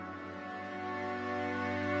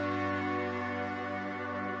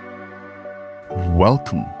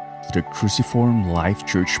Welcome to the Cruciform Life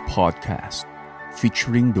Church podcast,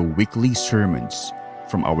 featuring the weekly sermons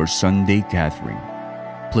from our Sunday gathering.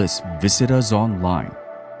 Please visit us online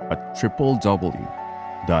at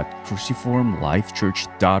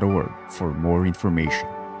www.cruciformlifechurch.org for more information.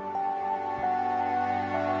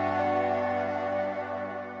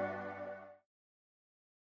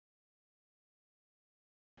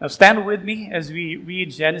 Now stand with me as we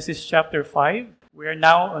read Genesis chapter 5. We are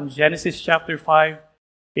now on Genesis chapter 5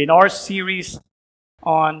 in our series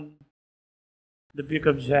on the book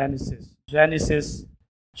of Genesis. Genesis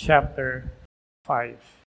chapter 5.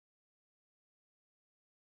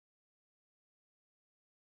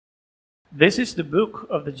 This is the book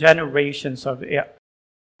of the generations of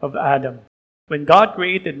Adam. When God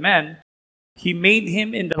created man, He made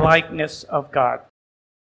him in the likeness of God.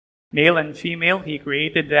 Male and female, He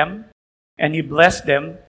created them, and He blessed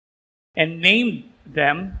them, and named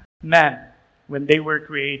them man when they were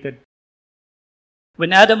created.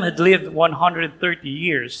 When Adam had lived 130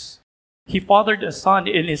 years, he fathered a son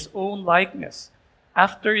in his own likeness,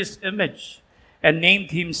 after his image, and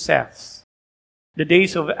named him Seth. The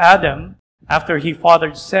days of Adam, after he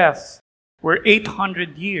fathered Seth, were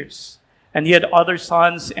 800 years, and he had other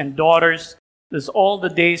sons and daughters. Thus all the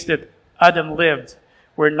days that Adam lived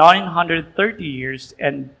were 930 years,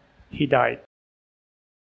 and he died.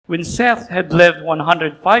 When Seth had lived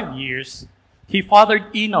 105 years, he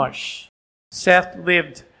fathered Enosh. Seth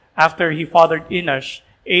lived, after he fathered Enosh,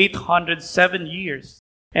 807 years,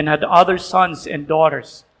 and had other sons and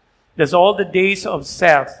daughters. Thus all the days of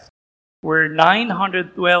Seth were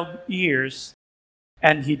 912 years,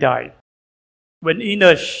 and he died. When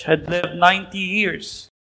Enosh had lived 90 years,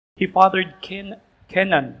 he fathered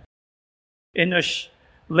Kenan. Enosh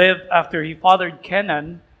lived, after he fathered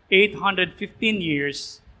Kenan, 815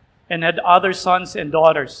 years, and had other sons and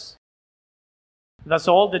daughters. Thus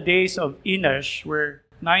all the days of Enosh were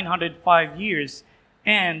 905 years,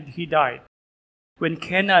 and he died. When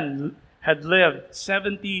Kenan had lived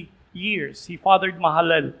 70 years, he fathered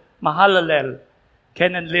Mahalalel.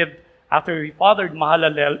 Kenan lived, after he fathered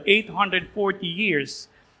Mahalalel, 840 years,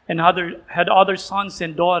 and had other sons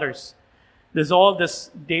and daughters. Thus all the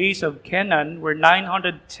days of Kenan were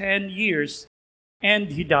 910 years, and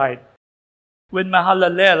he died. When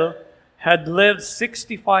Mahalalel had lived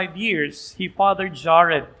 65 years, he fathered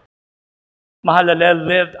Jared. Mahalalel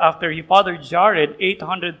lived, after he fathered Jared,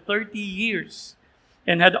 830 years,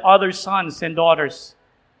 and had other sons and daughters.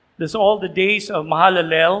 Thus all the days of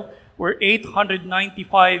Mahalalel were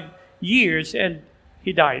 895 years, and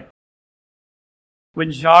he died.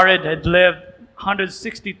 When Jared had lived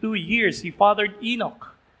 162 years, he fathered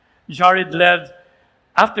Enoch. Jared lived,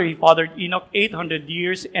 after he fathered Enoch, 800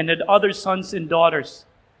 years, and had other sons and daughters.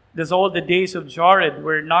 Thus all the days of Jared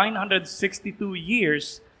were 962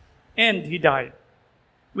 years, and he died.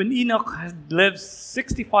 When Enoch had lived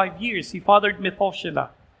 65 years, he fathered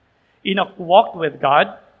Methuselah. Enoch walked with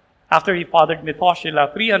God. After he fathered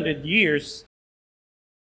Methuselah 300 years,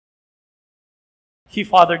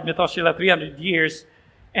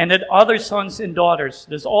 and had other sons and daughters.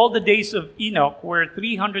 Thus all the days of Enoch were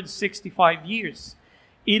 365 years.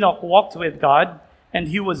 Enoch walked with God, and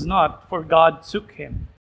he was not, for God took him.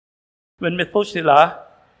 When Methuselah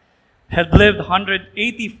had lived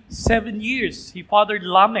 187 years, he fathered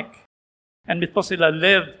Lamech. And Methuselah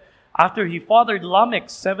lived, after he fathered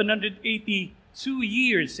Lamech, 782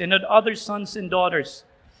 years, and had other sons and daughters.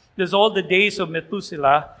 Thus all the days of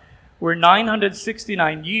Methuselah were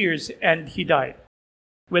 969 years, and he died.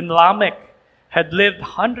 When Lamech had lived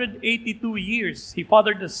 182 years, he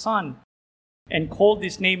fathered a son, and called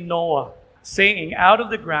his name Noah, saying, out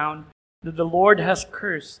of the ground that the Lord has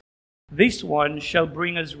cursed, this one shall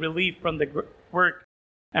bring us relief from the work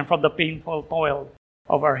and from the painful toil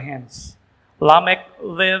of our hands. Lamech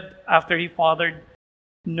lived, after he fathered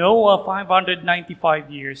Noah,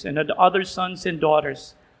 595 years, and had other sons and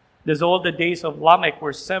daughters. Thus all the days of Lamech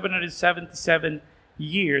were 777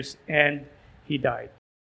 years, and he died.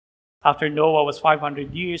 After Noah was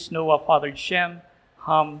 500 years, Noah fathered Shem,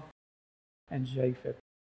 Ham, and Japheth.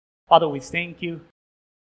 Father, we thank you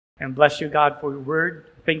and bless you, God, for your word.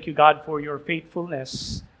 Thank you, God, for your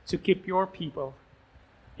faithfulness to keep your people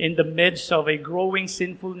in the midst of a growing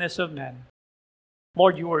sinfulness of men.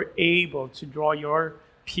 Lord, you are able to draw your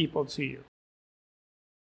people to you.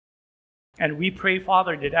 And we pray,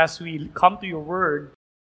 Father, that as we come to your word,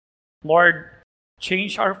 Lord,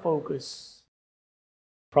 change our focus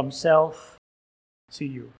from self to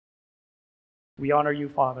you. We honor you,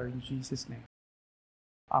 Father, in Jesus' name.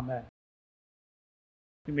 Amen.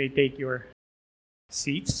 You may take your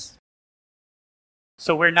seats.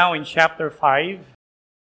 So we're now in chapter 5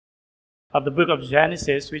 of the book of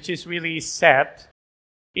Genesis, which is really set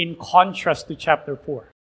in contrast to chapter 4.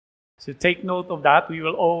 So take note of that. We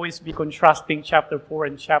will always be contrasting chapter 4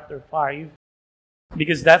 and chapter 5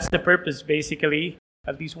 because that's the purpose, basically,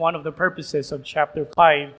 at least one of the purposes of chapter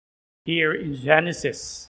 5 here in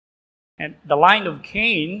Genesis. And the line of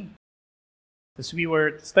Cain, as we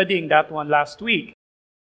were studying that one last week,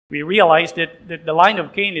 we realized that the line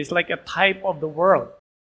of Cain is like a type of the world.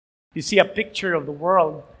 You see a picture of the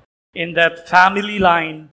world in that family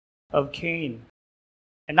line of Cain.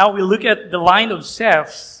 And now we look at the line of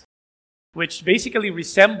Seth, which basically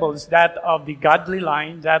resembles that of the godly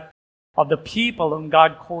line, that of the people whom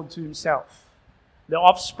God called to himself. The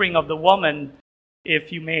offspring of the woman,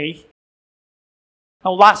 if you may.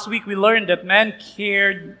 Now, last week we learned that man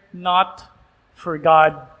cared not for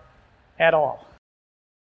God at all.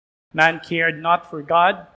 Man cared not for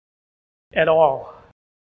God at all.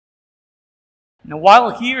 Now,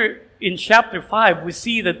 while here in chapter 5, we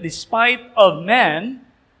see that despite of men,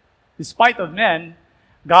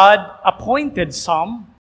 God appointed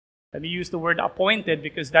some. Let me use the word appointed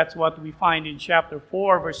because that's what we find in chapter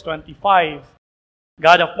 4, verse 25.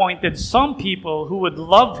 God appointed some people who would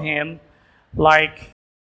love him like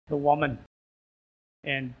the woman.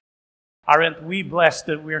 And aren't we blessed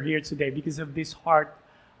that we're here today because of this heart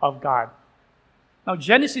of God? Now,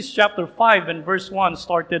 Genesis chapter 5 and verse 1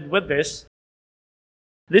 started with this.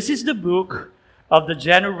 This is the book of the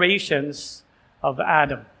generations of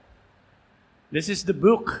Adam. This is the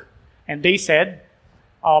book. And they said,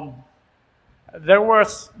 there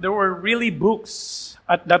were really books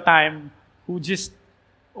at that time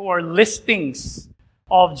or listings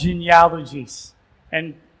of genealogies.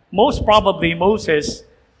 And most probably Moses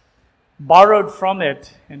borrowed from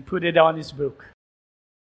it and put it on his book.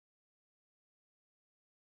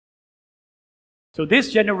 So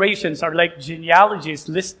these generations are like genealogies,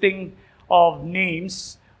 listing of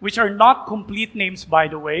names, which are not complete names, by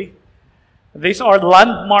the way. These are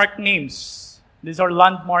landmark names.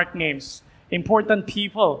 Important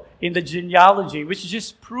people in the genealogy, which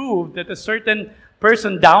just prove that a certain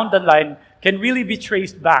person down the line can really be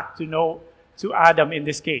traced back to Adam in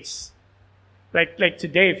this case. Like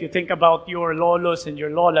today, if you think about your lolos and your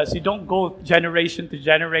lolas, you don't go generation to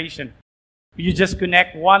generation. You just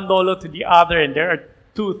connect one lolo to the other, and there are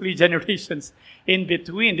 2-3 generations in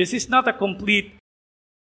between. This is not a complete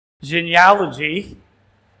genealogy.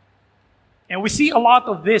 And we see a lot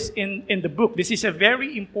of this in the book. This is a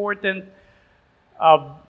very important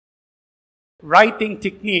writing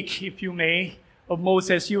technique, if you may, of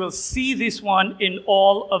Moses. You will see this one in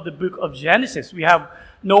all of the book of Genesis. We have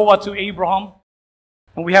Noah to Abraham,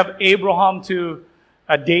 and we have Abraham to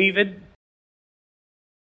David.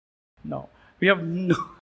 No. We have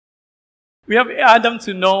Adam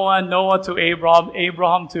to Noah, Noah to Abraham,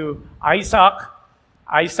 Abraham to Isaac,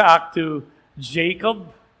 Isaac to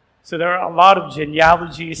Jacob. So there are a lot of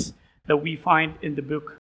genealogies that we find in the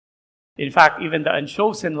book. In fact, even the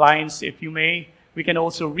unchosen lines, if you may, we can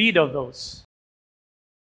also read of those.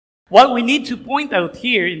 What we need to point out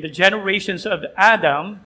here in the generations of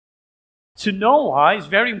Adam to Noah is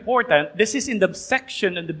very important. This is in the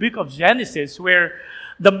section in the book of Genesis where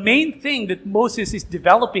the main thing that Moses is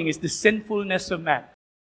developing is the sinfulness of man.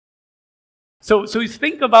 So you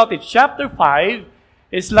think about it. Chapter 5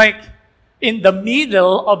 is like in the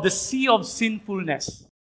middle of the sea of sinfulness.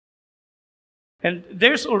 And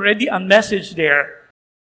there's already a message there.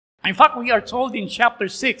 In fact, we are told in chapter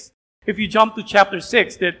 6, if you jump to chapter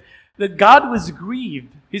 6, that God was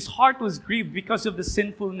grieved. His heart was grieved because of the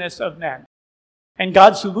sinfulness of man. And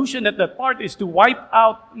God's solution at that part is to wipe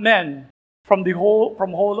out men from whole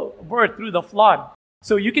earth through the flood.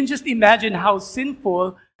 So you can just imagine how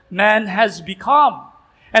sinful man has become.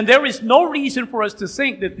 And there is no reason for us to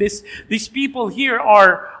think that these people here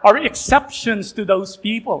are exceptions to those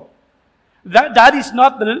people. That is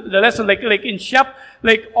not the lesson.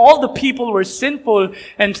 Like all the people were sinful,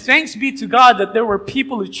 and thanks be to God that there were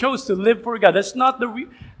people who chose to live for God.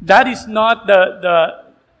 That is not the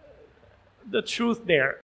truth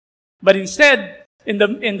there. But instead,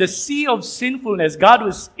 in the sea of sinfulness, God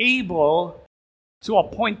was able to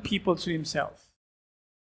appoint people to himself.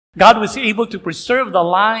 God was able to preserve the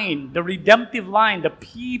line, the redemptive line, the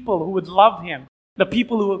people who would love him, the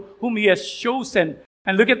people whom he has chosen.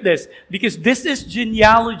 And look at this, because this is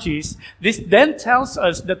genealogies. This then tells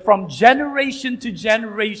us that from generation to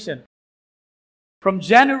generation,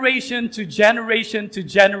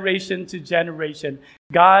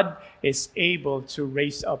 God is able to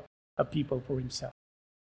raise up a people for himself.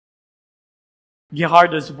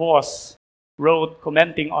 Gerhardus Voss wrote,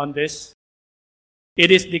 commenting on this, It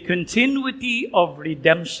is the continuity of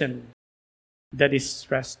redemption that is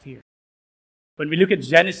stressed here. When we look at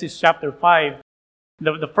Genesis chapter 5,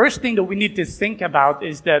 the first thing that we need to think about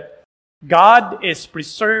is that God is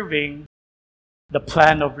preserving the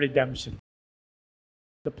plan of redemption.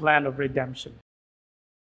 The plan of redemption.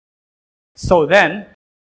 So then,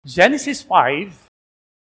 Genesis 5,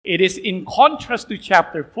 it is in contrast to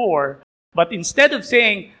chapter 4, but instead of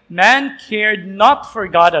saying man cared not for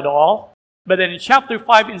God at all, but then in chapter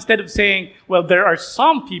 5, instead of saying, well, there are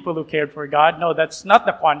some people who cared for God, no, that's not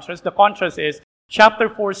the contrast. The contrast is chapter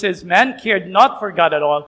 4 says man cared not for God at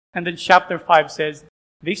all, and then chapter 5 says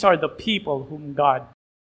these are the people whom God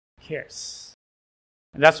cares.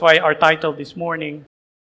 And that's why our title this morning,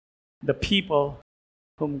 The People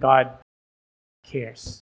Whom God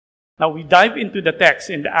Cares. Now we dive into the text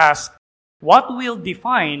and ask, what will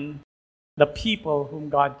define the people whom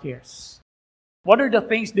God cares? What are the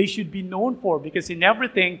things they should be known for? Because in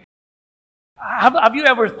everything, have you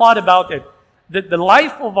ever thought about it? That the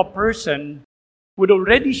life of a person would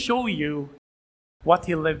already show you what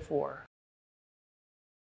he lived for.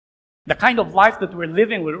 The kind of life that we're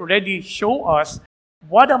living will already show us,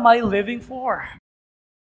 what am I living for?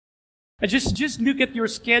 And just look at your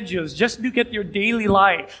schedules. Just look at your daily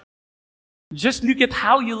life. Just look at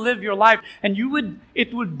how you live your life. And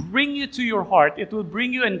it would bring you to your heart. It will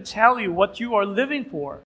bring you and tell you what you are living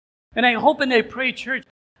for. And I hope and I pray, church,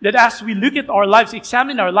 that as we look at our lives,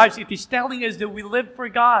 examine our lives, it is telling us that we live for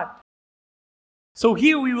God. So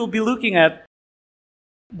here we will be looking at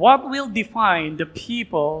what will define the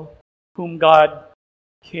people whom God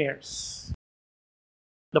cares.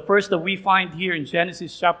 The first that we find here in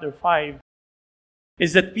Genesis chapter 5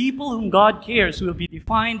 is that people whom God cares will be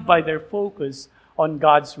defined by their focus on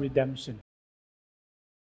God's redemption.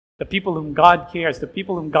 The people whom God cares, the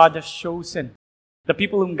people whom God has chosen, the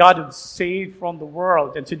people whom God has saved from the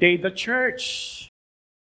world. And today the church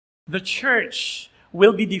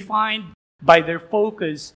will be defined by their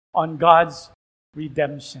focus on God's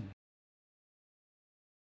redemption.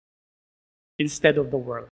 Instead of the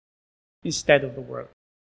world.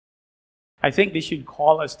 I think this should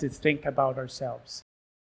call us to think about ourselves.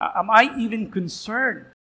 Am I even concerned?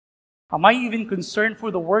 Am I even concerned for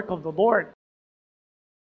the work of the Lord?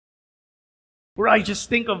 Or I just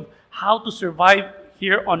think of how to survive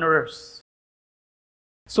here on earth.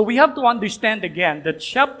 So we have to understand again that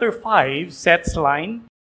chapter 5, Seth's line,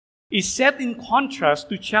 is set in contrast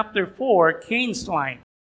to chapter 4, Cain's line.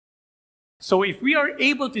 So if we are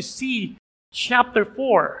able to see chapter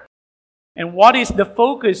 4 and what is the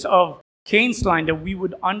focus of Cain's line, then we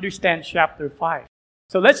would understand chapter 5.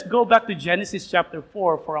 So let's go back to Genesis chapter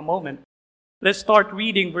 4 for a moment. Let's start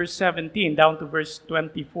reading verse 17 down to verse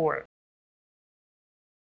 24.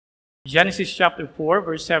 Genesis chapter 4,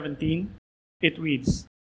 verse 17, it reads,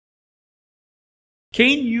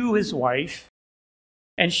 Cain knew his wife,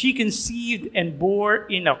 and she conceived and bore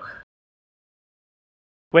Enoch.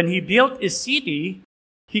 When he built a city,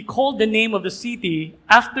 he called the name of the city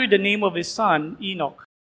after the name of his son, Enoch.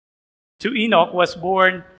 To Enoch was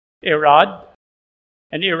born Irad,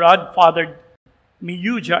 and Irad fathered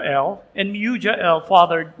Mehujael, and Mehujael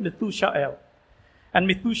fathered Methushael, and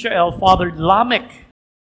Methushael fathered Lamech.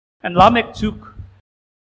 And Lamech took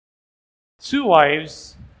 2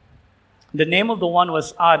 wives. The name of the one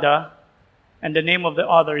was Ada, and the name of the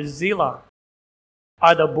other Zillah.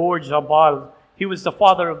 Ada bore Jabal. He was the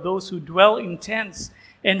father of those who dwell in tents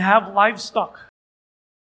and have livestock.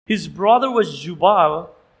 His brother was Jubal.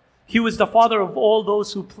 He was the father of all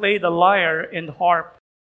those who play the lyre and harp.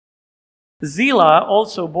 Zillah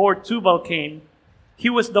also bore Tubal-Cain. He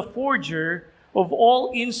was the forger of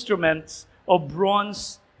all instruments of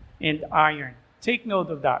bronze and iron. Take note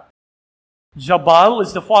of that. Jabal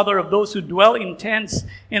was the father of those who dwell in tents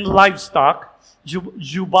and livestock.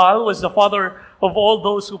 Jubal was the father of all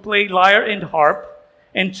those who play lyre and harp.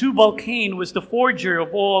 And Tubal-Cain was the forger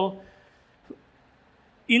of all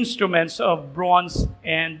instruments of bronze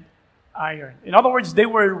and iron. In other words, they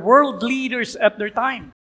were world leaders at their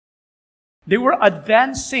time. They were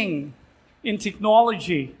advancing in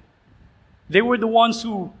technology. They were the ones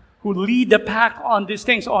who lead the pack on these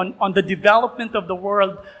things, on the development of the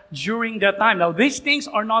world during that time. Now, these things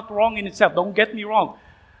are not wrong in itself. Don't get me wrong.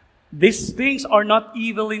 These things are not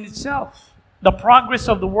evil in itself. The progress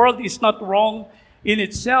of the world is not wrong in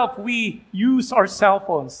itself. We use our cell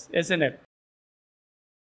phones, isn't it?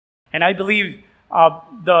 And I believe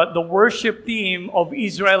the worship team of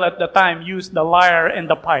Israel at the time used the lyre and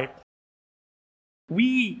the pipe.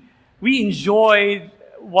 We enjoyed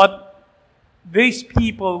what these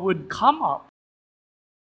people would come up.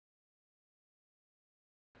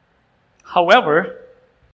 However,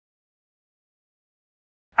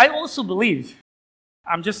 I also believe,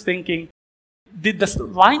 I'm just thinking, did the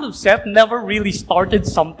line of Seth never really started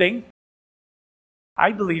something?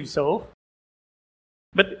 I believe so.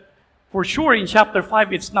 But for sure in chapter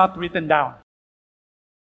 5, it's not written down.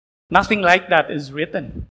 Nothing like that is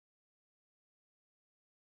written.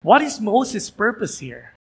 What is Moses' purpose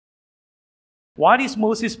here? What is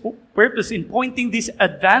Moses' purpose in pointing this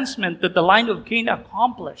advancement that the line of Cain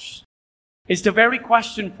accomplished? Is the very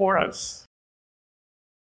question for us.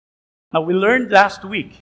 Now, we learned last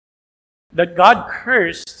week that God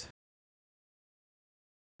cursed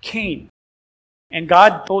Cain. And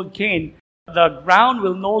God told Cain, the ground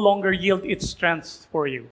will no longer yield its strength for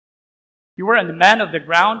you. You were a man of the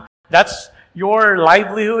ground. That's your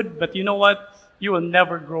livelihood. But you know what? You will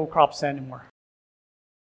never grow crops anymore.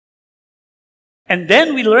 And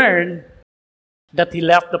then we learn that he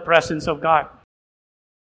left the presence of God.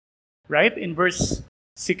 Right? In verse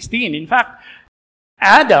 16. In fact,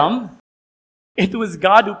 Adam, it was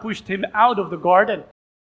God who pushed him out of the garden.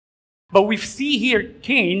 But we see here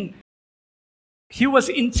Cain, he was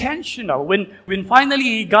intentional. When finally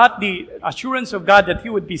he got the assurance of God that he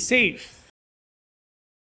would be safe.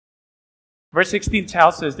 Verse 16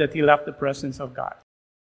 tells us that he left the presence of God.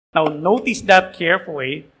 Now notice that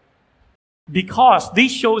carefully, because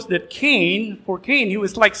this shows that for Cain, he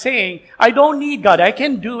was like saying, I don't need God, I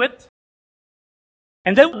can do it.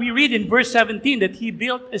 And then we read in verse 17 that he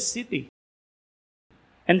built a city.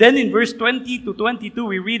 And then in verse 20 to 22,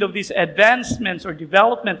 we read of these advancements or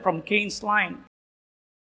development from Cain's line.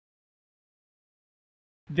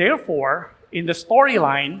 Therefore, in the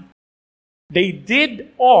storyline, they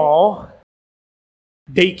did all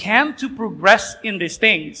they can to progress in these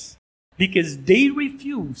things because they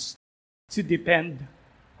refused to depend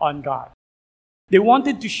on God. They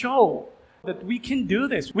wanted to show that we can do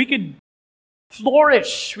this. We could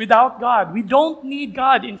flourish without God. We don't need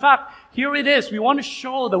God. In fact, here it is. We want to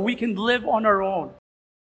show that we can live on our own.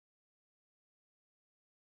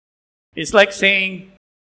 It's like saying,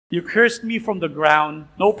 you cursed me from the ground,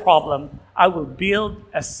 no problem. I will build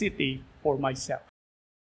a city for myself.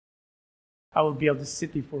 I will build a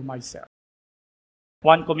city for myself.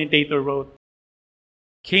 One commentator wrote,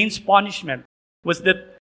 Cain's punishment was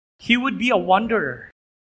that he would be a wanderer.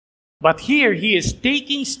 But here he is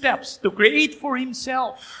taking steps to create for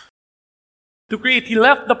himself. He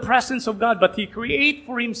left the presence of God, but he created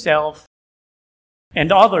for himself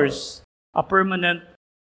and others a permanent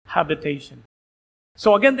habitation.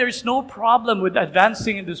 So again, there's no problem with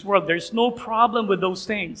advancing in this world. There's no problem with those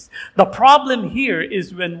things. The problem here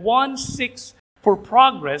is when one seeks for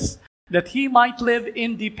progress that he might live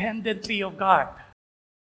independently of God.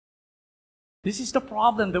 This is the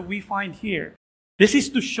problem that we find here. This is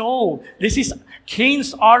to show, this is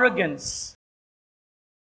Cain's arrogance.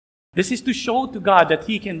 This is to show to God that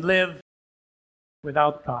he can live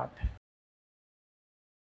without God.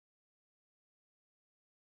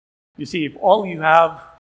 You see, if all you have,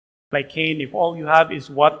 like Cain, if all you have is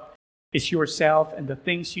what is yourself and the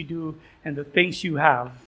things you do and the things you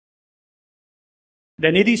have,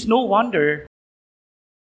 then it is no wonder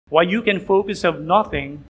why you can focus on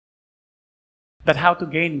nothing but how to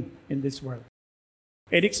gain in this world.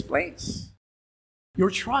 It explains your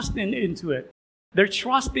trust into it. Their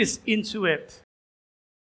trust is into it.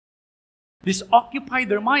 This occupied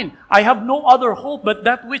their mind. I have no other hope but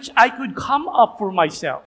that which I could come up for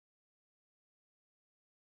myself.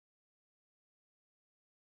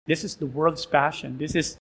 This is the world's passion. This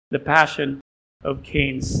is the passion of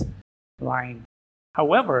Cain's line.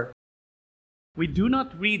 However, we do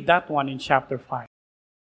not read that one in chapter 5.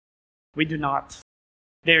 We do not.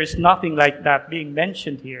 There is nothing like that being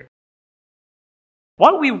mentioned here.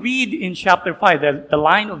 What we read in chapter 5, the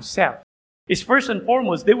line of Seth, is first and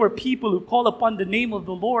foremost, they were people who call upon the name of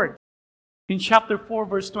the Lord. In chapter 4,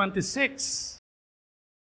 verse 26.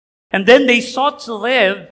 And then they sought to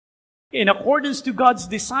live in accordance to God's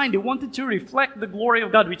design. They wanted to reflect the glory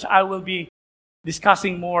of God, which I will be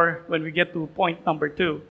discussing more when we get to point number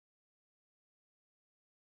 2.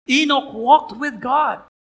 Enoch walked with God.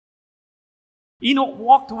 Enoch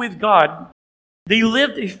walked with God. They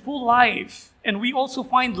lived a full life. And we also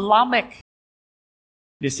find Lamech,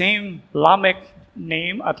 the same Lamech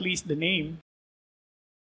name, at least the name,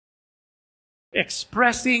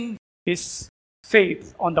 expressing his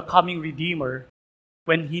faith on the coming Redeemer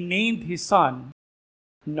when he named his son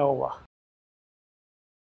Noah.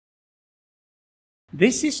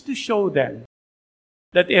 This is to show them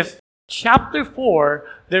that if chapter 4,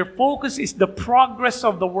 their focus is the progress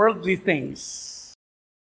of the worldly things,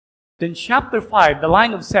 then chapter 5, the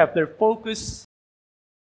line of Seth, their focus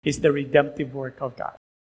is the redemptive work of God.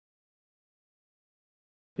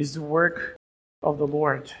 is the work of the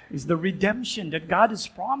Lord, is the redemption that God has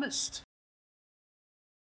promised.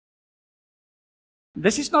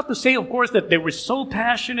 This is not to say, of course, that they were so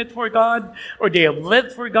passionate for God or they have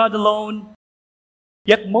lived for God alone.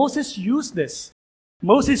 Yet Moses used this.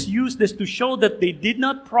 Moses used this to show that they did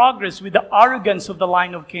not progress with the arrogance of the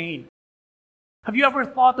line of Cain. Have you ever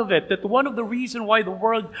thought of it? That one of the reasons why the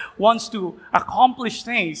world wants to accomplish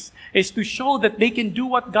things is to show that they can do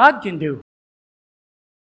what God can do.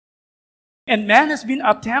 And man has been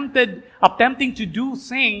attempting to do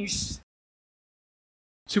things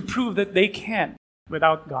to prove that they can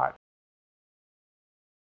without God.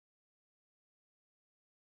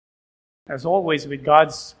 As always with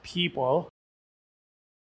God's people,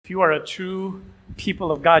 if you are a true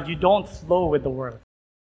people of God, you don't flow with the world,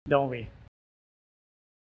 don't we?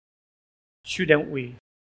 Shouldn't we?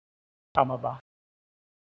 Tama ba?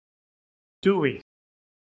 Do we?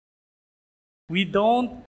 We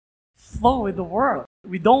don't flow with the world.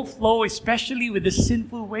 We don't flow especially with the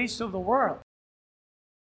sinful ways of the world.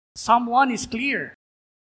 Psalm 1 is clear.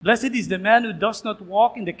 Blessed is the man who does not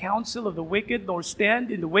walk in the counsel of the wicked, nor stand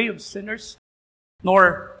in the way of sinners,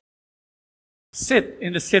 nor sit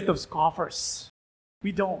in the seat of scoffers.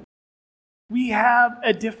 We don't. We have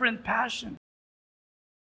a different passion.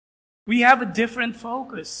 We have a different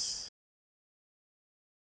focus.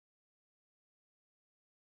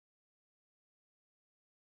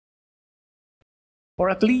 Or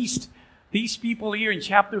at least these people here in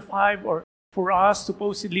chapter 5, or for us,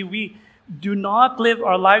 supposedly, we do not live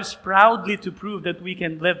our lives proudly to prove that we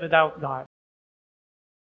can live without God,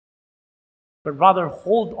 but rather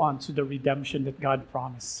hold on to the redemption that God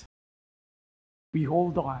promised. We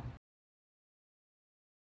hold on.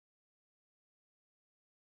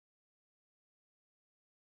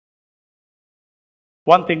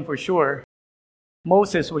 One thing for sure,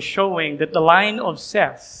 Moses was showing that the line of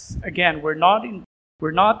Seth, again, we're not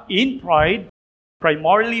in pride,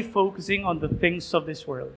 primarily focusing on the things of this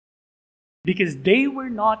world. Because they were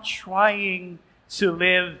not trying to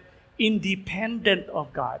live independent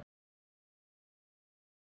of God,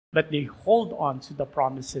 but they hold on to the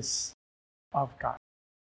promises of God.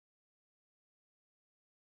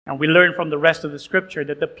 And we learn from the rest of the scripture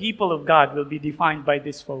that the people of God will be defined by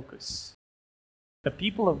this focus. The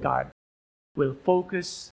people of God will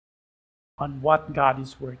focus on what God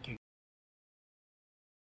is working.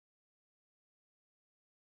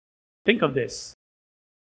 Think of this.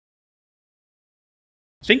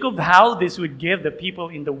 Think of how this would give the people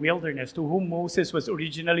in the wilderness to whom Moses was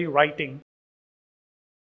originally writing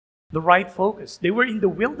the right focus. They were in the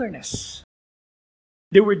wilderness.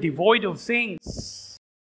 They were devoid of things,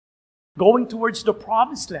 going towards the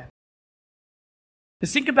promised land.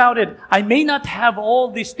 Think about it. I may not have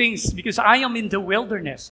all these things because I am in the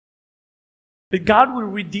wilderness. But God will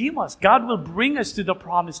redeem us. God will bring us to the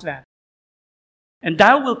promised land. And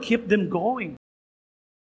that will keep them going.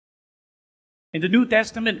 In the New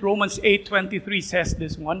Testament, Romans 8:23 says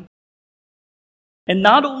this one. And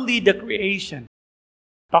not only the creation,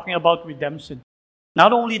 talking about redemption,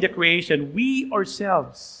 not only the creation, we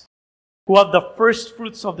ourselves, who have the first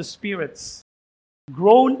fruits of the spirits,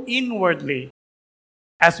 groan inwardly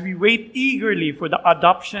as we wait eagerly for the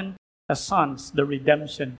adoption as sons, the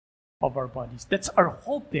redemption of our bodies. That's our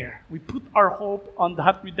hope there. We put our hope on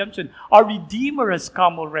that redemption. Our Redeemer has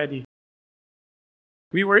come already.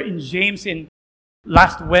 We were in James in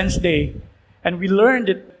last Wednesday, and we learned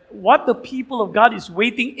that what the people of God is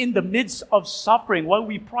waiting in the midst of suffering, what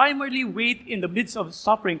we primarily wait in the midst of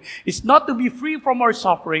suffering, is not to be free from our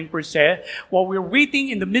suffering per se. What we're waiting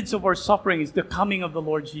in the midst of our suffering is the coming of the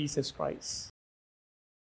Lord Jesus Christ.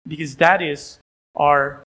 Because that is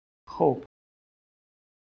our hope.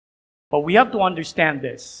 But we have to understand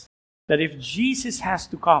this, that if Jesus has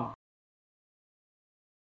to come,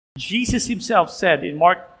 Jesus himself said in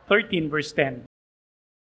Mark 13 verse 10,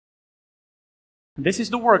 this is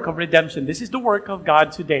the work of redemption. This is the work of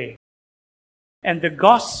God today. And the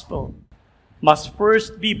gospel must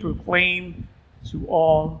first be proclaimed to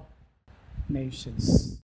all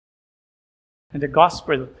nations. And the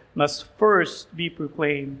gospel must first be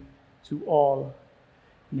proclaimed to all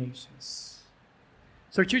nations.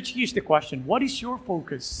 So church, here's the question. What is your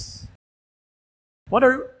focus?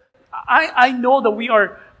 I know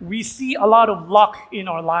that we see a lot of luck in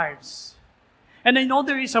our lives. And I know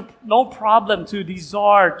there is no problem to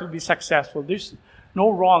desire to be successful. There's no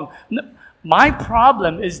wrong. My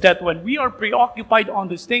problem is that when we are preoccupied on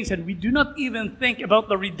these things and we do not even think about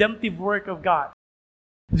the redemptive work of God,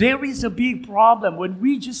 there is a big problem when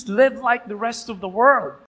we just live like the rest of the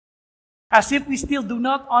world, as if we still do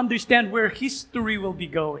not understand where history will be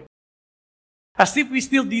going. As if we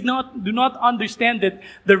still do not understand that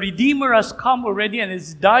the Redeemer has come already and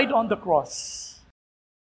has died on the cross.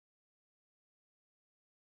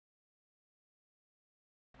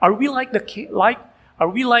 Are we like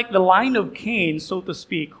the line of Cain, so to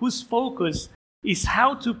speak, whose focus is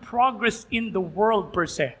how to progress in the world per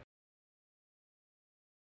se?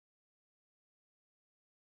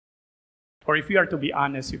 Or if you are to be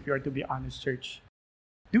honest, church,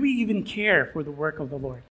 do we even care for the work of the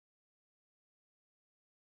Lord?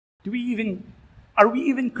 Are we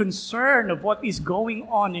even concerned of what is going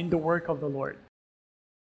on in the work of the Lord?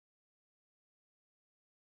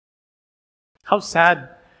 How sad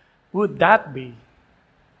would that be?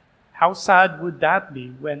 How sad would that be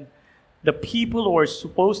when the people who are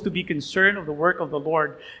supposed to be concerned of the work of the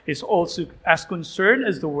Lord is also as concerned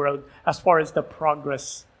as the world as far as the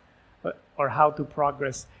progress or how to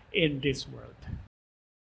progress in this world?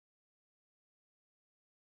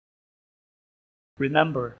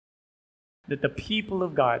 Remember that the people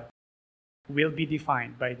of God will be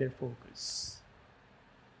defined by their focus.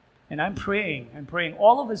 And I'm praying,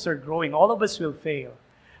 all of us are growing, all of us will fail.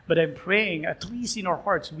 But I'm praying, at least in our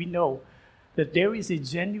hearts, we know that there is a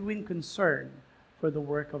genuine concern for the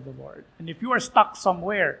work of the Lord. And if you are stuck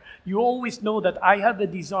somewhere, you always know that I have a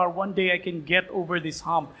desire one day I can get over this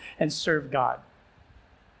hump and serve God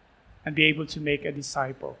and be able to make a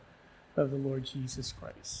disciple of the Lord Jesus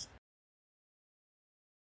Christ.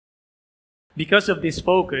 Because of this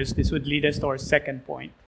focus, this would lead us to our second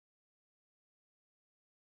point.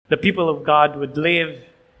 The people of God would live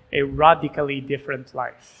a radically different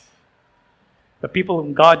life. The people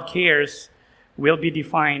whom God cares will be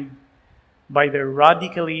defined by their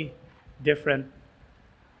radically different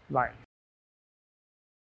life.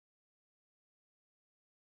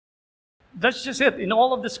 That's just it in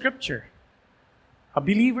all of the scripture.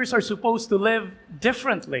 Believers are supposed to live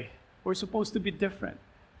differently. We're supposed to be different.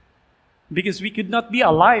 Because we could not be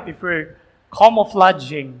alive if we're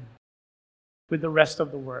camouflaging with the rest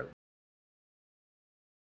of the world.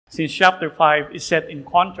 Since chapter 5 is set in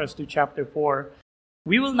contrast to chapter 4,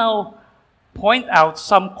 we will now point out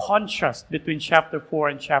some contrast between chapter 4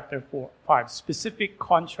 and chapter 5, specific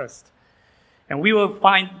contrast. And we will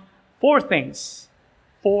find 4 things,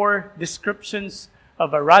 4 descriptions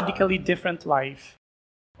of a radically different life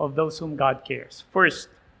of those whom God cares. First,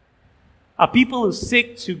 a people who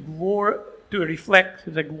seek to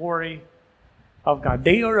reflect the glory of God.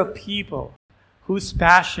 They are a people whose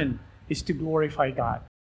passion is to glorify God.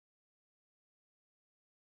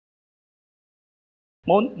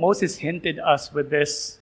 Moses hinted us with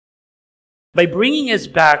this by bringing us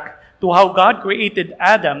back to how God created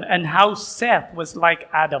Adam and how Seth was like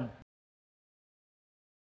Adam.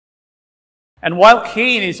 And while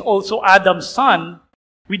Cain is also Adam's son,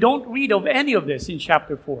 we don't read of any of this in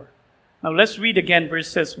chapter 4. Now let's read again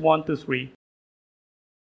verses 1 to 3.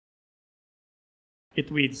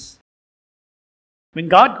 It reads, "When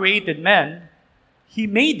God created man, He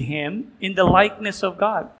made him in the likeness of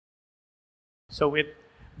God." So it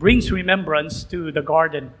brings remembrance to the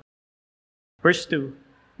garden. Verse 2,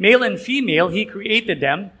 "Male and female He created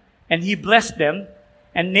them, and He blessed them,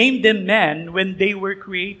 and named them man when they were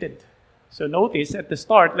created." So notice at the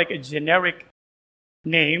start, like a generic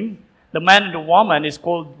name, the man and the woman is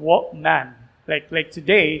called man. Like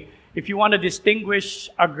today, if you want to distinguish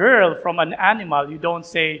a girl from an animal, you don't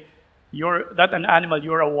say, "You're not an animal,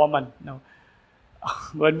 you're a woman." No.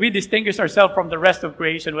 When we distinguish ourselves from the rest of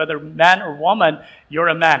creation, whether man or woman, you're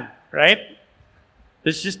a man, right?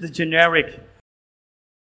 This is just the generic.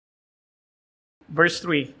 Verse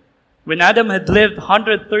 3, "When Adam had lived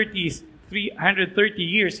 330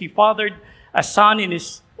 years, he fathered a son in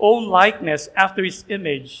his own likeness after his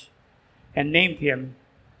image and named him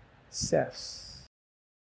Seth."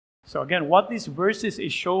 So again, what these verses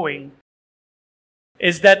is showing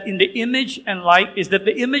is that the image and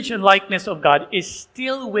likeness of God is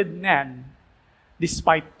still with man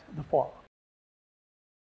despite the fall.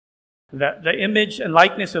 The image and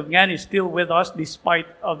likeness of man is still with us despite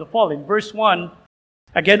of the fall. In verse 1,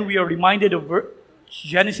 again we are reminded of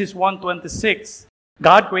Genesis 1:26.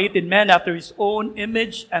 God created man after His own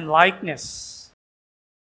image and likeness.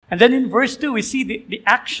 And then in verse 2, we see the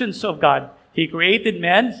actions of God. He created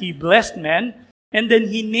man, He blessed man, and then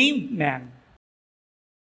He named man.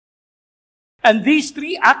 And these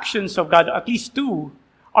 3 actions of God, at least 2,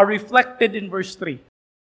 are reflected in verse 3.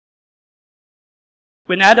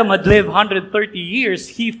 When Adam had lived 130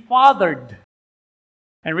 years, he fathered.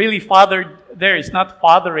 And really fathered there is not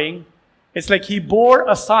fathering. It's like he bore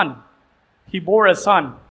a son. He bore a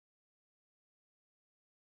son.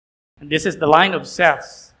 And this is the line of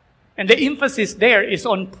Seth. And the emphasis there is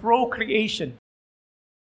on procreation.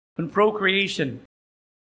 on procreation.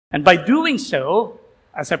 And by doing so,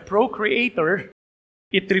 as a procreator,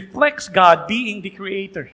 it reflects God being the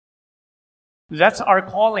creator. That's our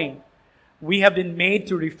calling. We have been made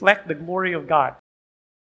to reflect the glory of God.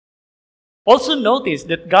 Also notice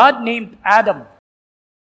that God named Adam,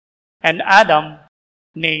 and Adam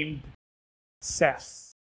named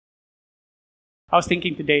Seth. I was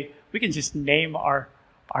thinking today, we can just name our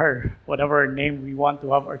whatever name we want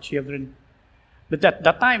to have our children. But at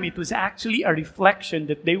that time, it was actually a reflection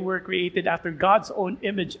that they were created after God's own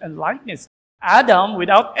image and likeness. Adam,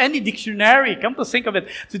 without any dictionary, come to think of it,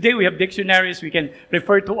 today we have dictionaries, we can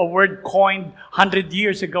refer to a word coined 100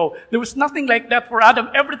 years ago. There was nothing like that for Adam.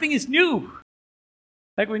 Everything is new.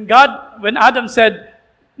 Like when Adam said,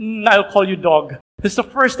 I'll call you dog. That's the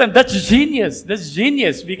first time. That's genius. That's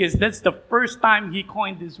genius because that's the first time he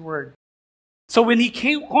coined this word. So when he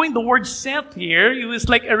coined the word Seth here, it was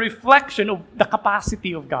like a reflection of the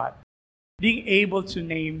capacity of God. Being able to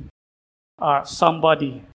name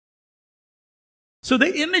somebody. So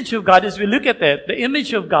the image of God, as we look at it, the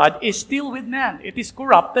image of God is still with man. It is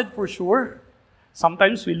corrupted for sure.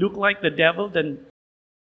 Sometimes we look like the devil than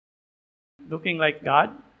looking like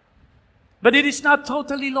God. But it is not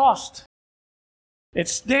totally lost.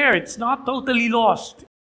 It's there. It's not totally lost.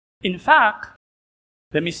 In fact,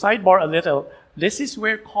 let me sidebar a little. This is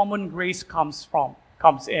where common grace comes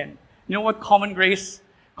in. You know what common grace?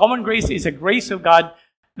 Common grace is a grace of God.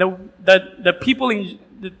 The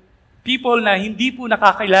people na hindi po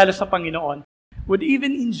nakakilala sa Panginoon would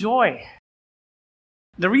even enjoy.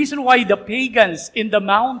 The reason why the pagans in the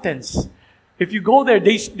mountains, if you go there,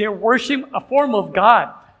 they're worshiping a form of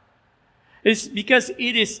God, is because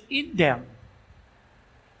it is in them.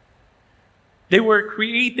 They were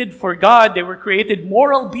created for God. They were created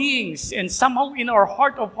moral beings. And somehow in our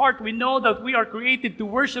heart of heart, we know that we are created to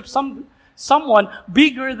worship someone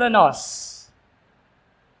bigger than us.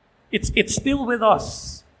 It's still with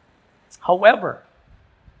us. However,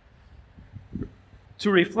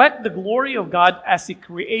 to reflect the glory of God as a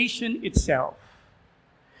creation itself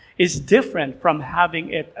is different from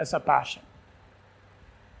having it as a passion.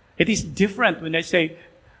 It is different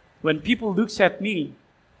when people look at me,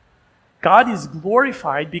 God is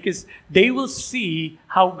glorified because they will see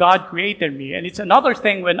how God created me. And it's another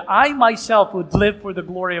thing when I myself would live for the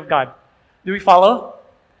glory of God. Do we follow?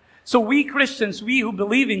 So we Christians, we who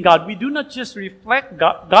believe in God, we do not just reflect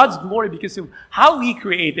God's glory because of how He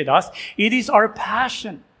created us. It is our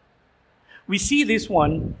passion. We see this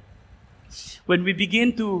one when we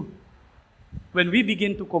begin to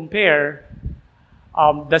compare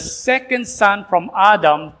the second son from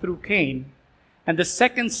Adam through Cain and the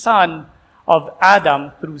second son of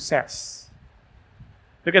Adam through Seth.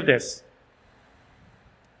 Look at this.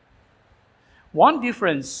 One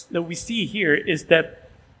difference that we see here is that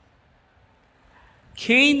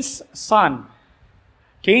Cain's son,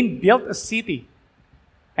 Cain built a city,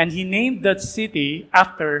 and he named that city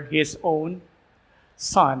after his own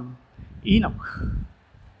son, Enoch.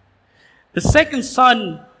 The second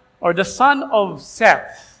son, or the son of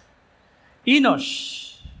Seth, Enosh,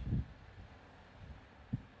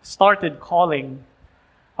 started calling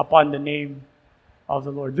upon the name of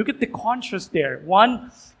the Lord. Look at the contrast there.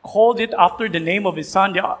 One called it after the name of his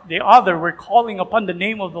son. The other were calling upon the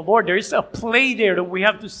name of the Lord. There is a play there that we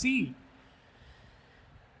have to see.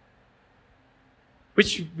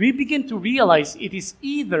 Which we begin to realize it is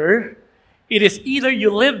either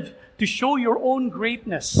you live to show your own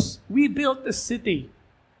greatness. We built a city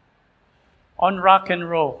on rock and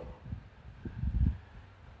roll.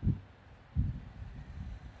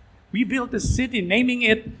 We built a city naming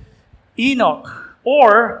it Enoch.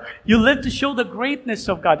 Or you live to show the greatness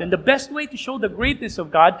of God. And the best way to show the greatness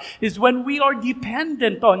of God is when we are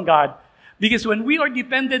dependent on God. Because when we are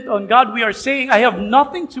dependent on God, we are saying, I have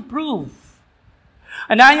nothing to prove.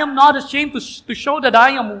 And I am not ashamed to show that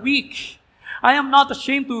I am weak. I am not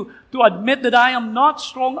ashamed to admit that I am not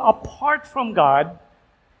strong apart from God.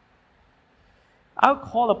 I'll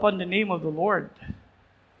call upon the name of the Lord.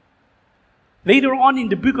 Later on in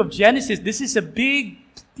the book of Genesis, this is a big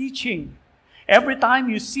teaching. Every time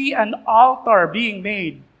you see an altar being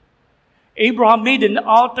made, Abraham made an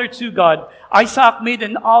altar to God. Isaac made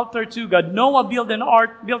an altar to God. Noah built an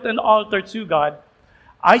altar to God.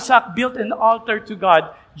 Isaac built an altar to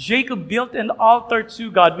God. Jacob built an altar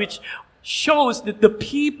to God, which shows that the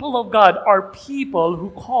people of God are people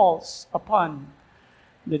who calls upon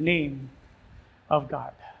the name of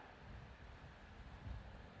God.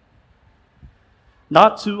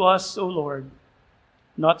 Not to us, O Lord,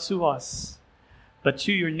 not to us, but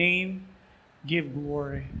to your name give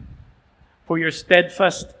glory. For your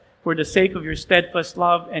steadfast for the sake of your steadfast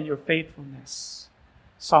love and your faithfulness.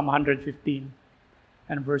 Psalm 115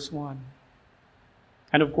 and verse 1.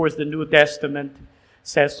 And of course, the New Testament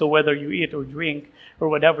says, so whether you eat or drink or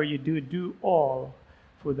whatever you do, do all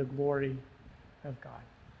for the glory of God.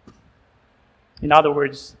 In other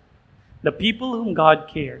words, the people whom God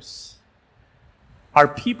cares are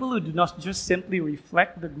people who do not just simply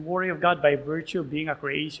reflect the glory of God by virtue of being a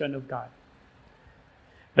creation of God,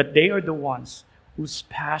 but they are the ones whose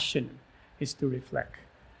passion is to reflect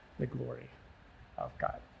the glory of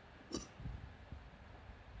God.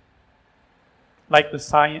 Like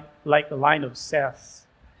the line of Seth,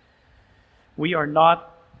 we are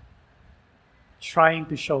not trying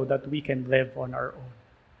to show that we can live on our own.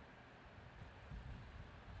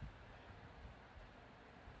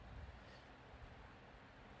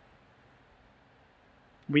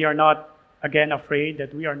 We are not, again, afraid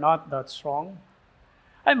that we are not that strong.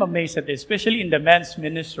 I'm amazed at this, especially in the men's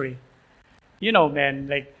ministry. You know, men,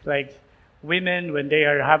 like women, when they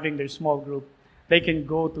are having their small group, they can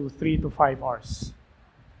go to 3 to 5 hours.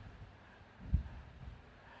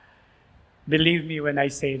 Believe me when I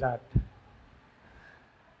say that.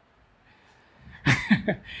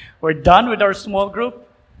 We're done with our small group,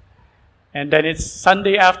 and then it's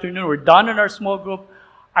Sunday afternoon. We're done in our small group.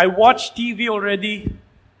 I watched TV already,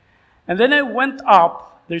 and then I went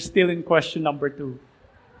up. They're still in question number 2.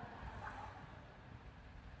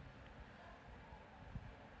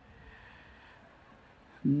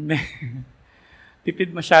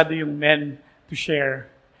 Tipid masyado yung men to share.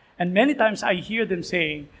 And many times I hear them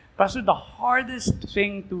saying, Pastor, the hardest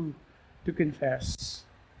thing to confess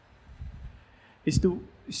is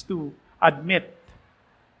to admit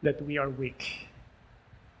that we are weak.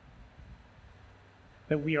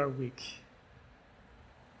 That we are weak.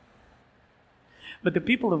 But the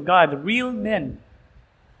people of God, real men,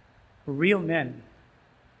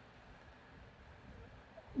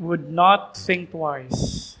 would not think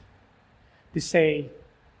twice to say,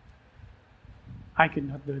 I could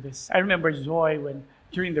not do this. I remember Joy when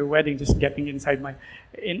during their wedding, just getting inside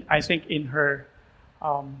I think in her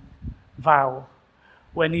vow,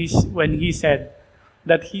 when he said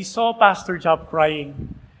that he saw Pastor Job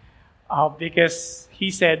crying because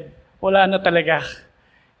he said, wala na talaga.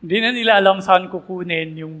 Hindi na nila alam saan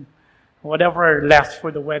kukunin yung whatever left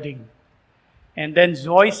for the wedding. And then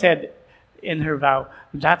Joy said in her vow,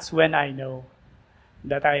 that's when I know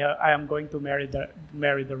that I am going to marry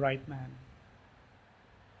the right man.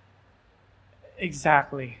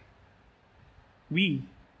 Exactly. We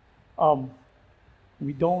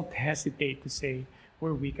don't hesitate to say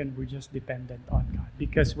we're weak and we're just dependent on God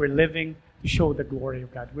because we're living to show the glory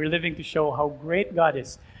of God. We're living to show how great God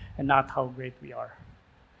is and not how great we are.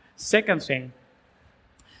 Second thing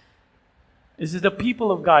is that the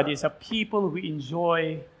people of God is a people who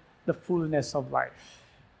enjoy the fullness of life.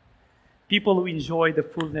 People who enjoy the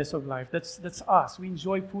fullness of life. That's us. We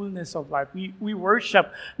enjoy fullness of life. We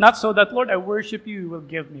worship, not so that, Lord, I worship you will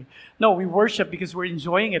give me. No, we worship because we're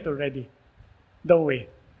enjoying it already. Don't we?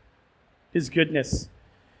 His goodness.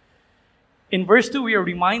 In verse 2, we are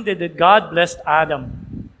reminded that God blessed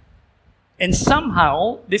Adam. And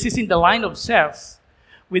somehow, this is in the line of Seth.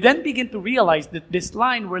 We then begin to realize that this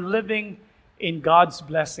line, we're living in God's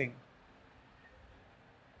blessing.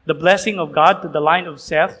 The blessing of God to the line of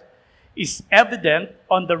Seth is evident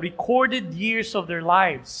on the recorded years of their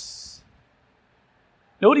lives.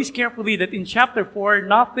 Notice carefully that in chapter 4,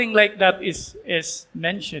 nothing like that is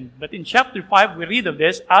mentioned. But in chapter 5, we read of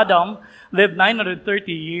this. Adam lived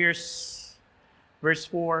 930 years, verse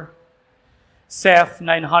 4. Seth,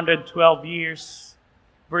 912 years,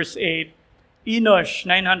 verse 8. Enosh,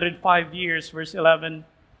 905 years, verse 11.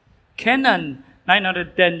 Kenan,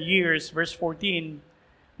 910 years, verse 14.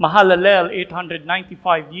 Mahalalel,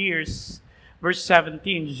 895 years, verse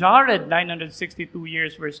 17. Jared, 962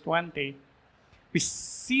 years, verse 20. We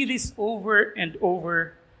see this over and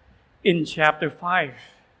over in chapter 5.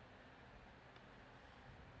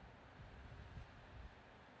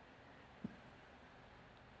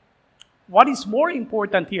 What is more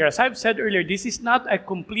important here, as I've said earlier, this is not a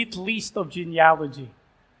complete list of genealogy.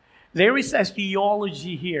 There is a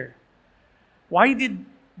theology here. Why did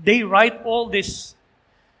they write all this?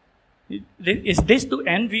 Is this to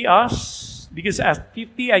envy us? Because at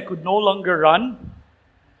 50, I could no longer run.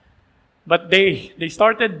 But they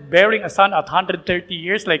started bearing a son at 130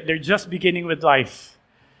 years, like they're just beginning with life.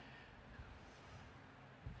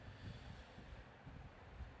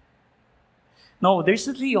 No, there's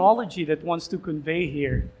a theology that wants to convey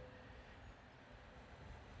here.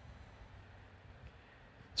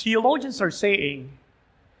 Theologians are saying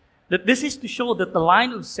that this is to show that the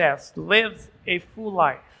line of Seth lived a full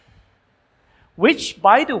life. which,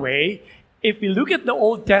 by the way, if we look at the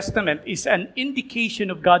Old Testament, is an indication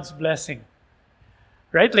of God's blessing.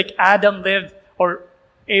 Right? Like Adam lived, or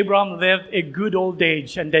Abraham lived a good old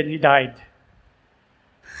age and then he died.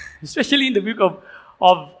 Especially in the book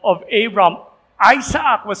of Abraham,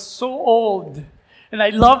 Isaac was so old. And I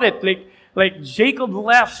love it. Like Jacob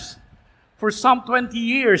left for some 20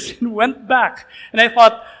 years and went back. And I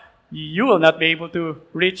thought, you will not be able to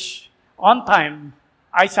reach on time.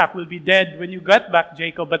 Isaac will be dead when you get back,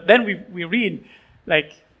 Jacob. But then we read,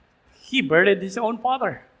 like, he buried his own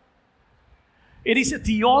father. It is a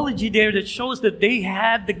theology there that shows that they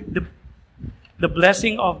had the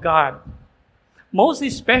blessing of God. Most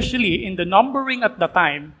especially in the numbering at the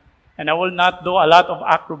time, and I will not do a lot of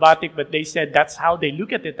acrobatic, but they said that's how they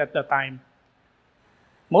look at it at the time.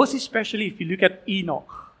 Most especially if you look at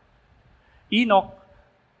Enoch. Enoch,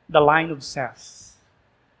 the line of Seth.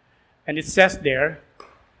 And it says there,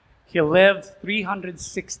 he lived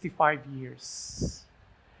 365 years.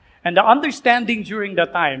 And the understanding during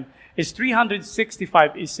that time is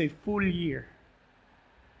 365 is a full year.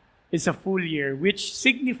 It's a full year, which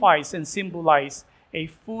signifies and symbolizes a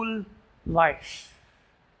full life.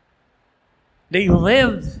 They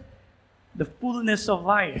lived the fullness of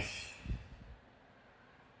life.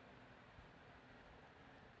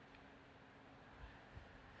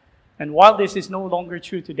 And while this is no longer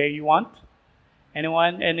true today,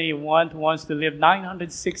 anyone who wants to live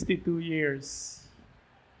 962 years.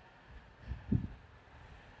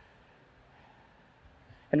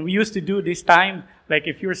 And we used to do this time, like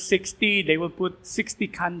if you're 60, they will put 60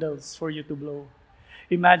 candles for you to blow.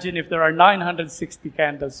 Imagine if there are 960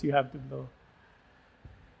 candles you have to blow.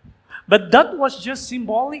 But that was just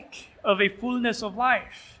symbolic of a fullness of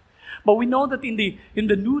life. But we know that in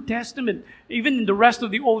the New Testament, even in the rest of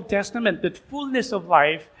the Old Testament, that fullness of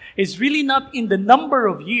life is really not in the number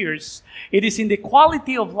of years. It is in the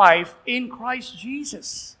quality of life in Christ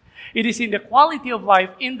Jesus. It is in the quality of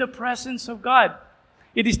life in the presence of God.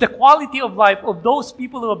 It is the quality of life of those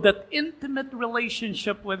people who have that intimate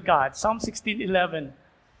relationship with God. Psalm 16:11.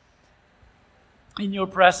 In your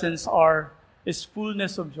presence is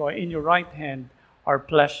fullness of joy. In your right hand are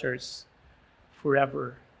pleasures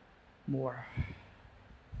forevermore.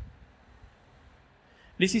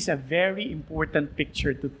 This is a very important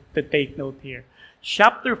picture to take note here.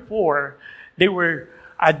 Chapter 4, they were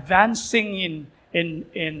advancing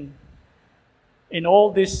in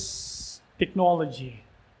all this technology.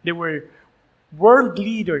 They were world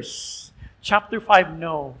leaders. Chapter 5,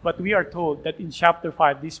 no. But we are told that in chapter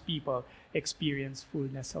 5, these people experience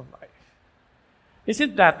fullness of life.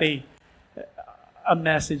 Isn't that a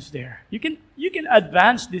message there? You can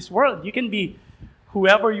advance this world. You can be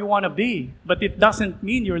whoever you want to be. But it doesn't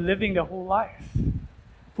mean you're living the whole life.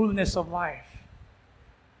 Fullness of life.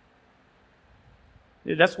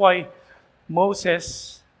 That's why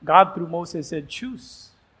God through Moses said, choose.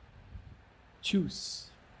 Choose.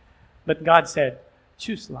 But God said,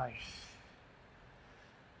 choose life.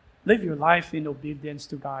 Live your life in obedience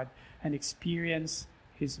to God and experience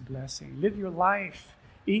His blessing. Live your life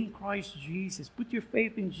in Christ Jesus. Put your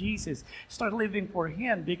faith in Jesus. Start living for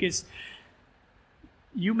Him, because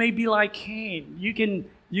you may be like Cain. You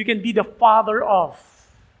can be the father of,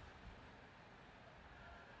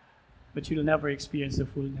 but you'll never experience the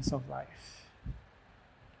fullness of life.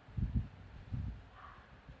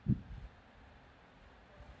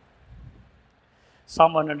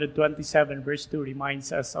 Psalm 127 verse 2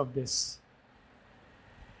 reminds us of this.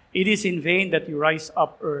 It is in vain that you rise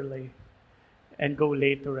up early and go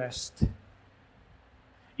late to rest,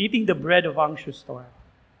 eating the bread of anxious toil,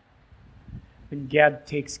 when God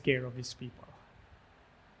takes care of His people.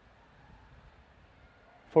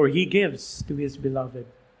 For He gives to His beloved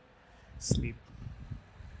sleep.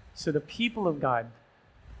 So the people of God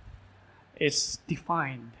is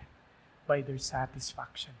defined by their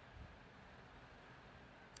satisfaction.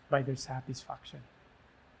 By their satisfaction.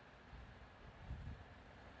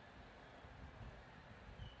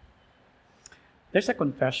 There's a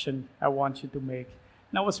confession I want you to make.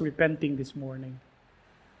 And I was repenting this morning.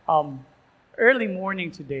 Early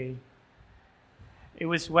morning today, it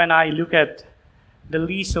was when I look at the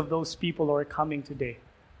list of those people who are coming today.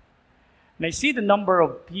 And I see the number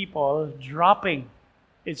of people dropping.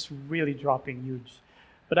 It's really dropping huge.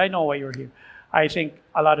 But I know why you're here. I think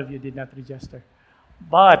a lot of you did not register.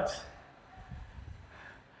 But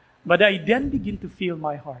I then begin to feel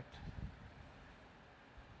my heart.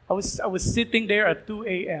 I was sitting there at 2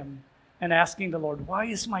 a.m. and asking the Lord, why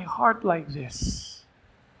is my heart like this?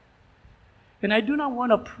 And I do not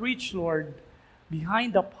want to preach, Lord,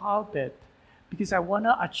 behind the pulpit, because I want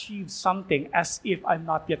to achieve something as if I'm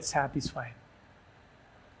not yet satisfied.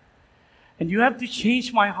 And you have to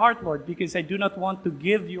change my heart, Lord, because I do not want to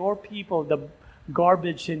give your people the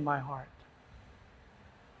garbage in my heart.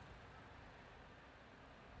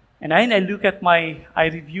 And then I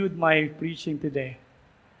reviewed my preaching today.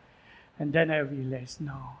 And then I realized,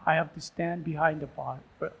 no, I have to stand behind the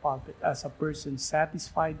pulpit as a person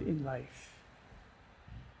satisfied in life.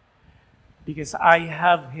 Because I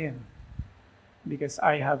have Him. Because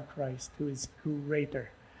I have Christ, who is greater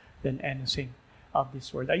than anything of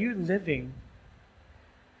this world. Are you living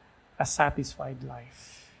a satisfied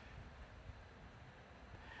life?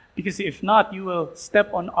 Because if not, you will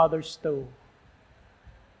step on others' toe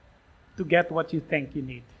to get what you think you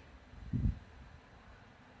need,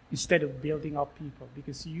 instead of building up people,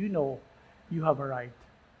 because you know you have a right.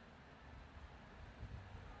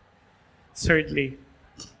 Thirdly,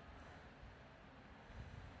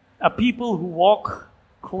 a people who walk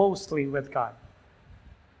closely with God.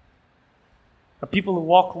 A people who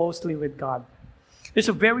walk closely with God. There's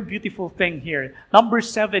a very beautiful thing here. Number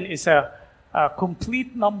 7 is a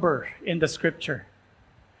complete number in the scripture.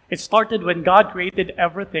 It started when God created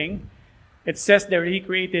everything. It says that He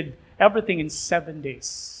created everything in 7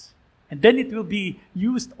 days. And then it will be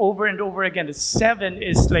used over and over again. The 7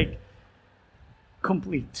 is like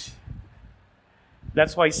complete.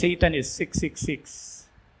 That's why Satan is 666.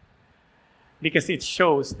 Because it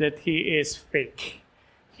shows that he is fake.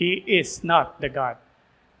 He is not the God.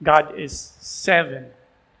 God is 7,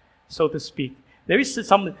 so to speak. There is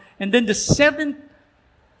some, and then the 7th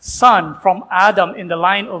son from Adam in the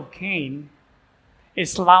line of Cain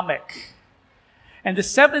is Lamech. And the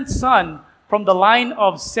 7th son from the line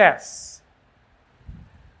of Seth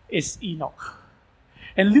is Enoch.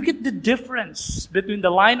 And look at the difference between the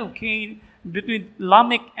line of Cain, between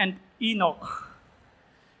Lamech and Enoch.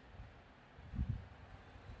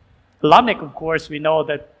 Lamech, of course, we know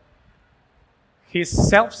that his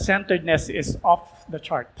self-centeredness is off the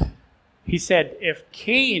chart. He said, if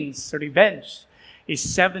Cain's revenge is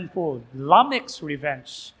 7-fold, Lamech's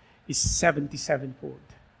revenge is 77-fold.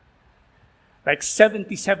 Like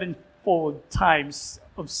 77-fold times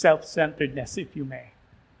of self-centeredness, if you may.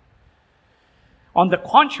 On the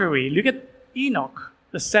contrary, look at Enoch,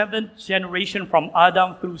 the 7th generation from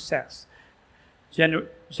Adam through Seth.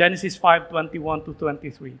 Genesis 5:21 to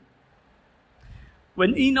 23.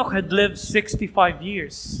 When Enoch had lived 65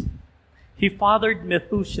 years, he fathered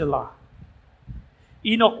Methuselah.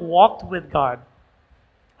 Enoch walked with God.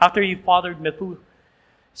 After he fathered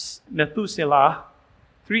Methuselah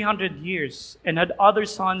 300 years and had other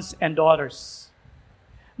sons and daughters.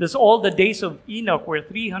 Thus all the days of Enoch were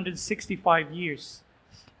 365 years.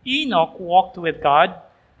 Enoch walked with God,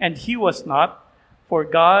 and he was not, for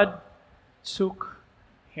God took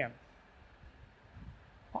him.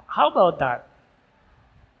 How about that?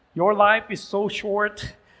 Your life is so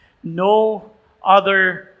short, no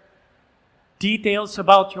other details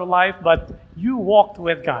about your life, but you walked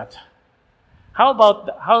with God.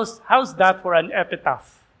 How's that for an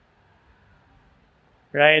epitaph?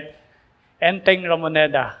 Right? Enteng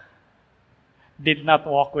Ramoneda did not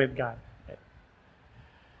walk with God.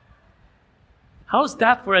 How's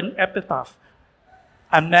that for an epitaph?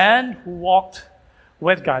 A man who walked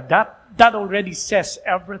with God. That already says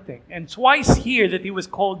everything. And twice here that he was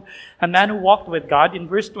called a man who walked with God, in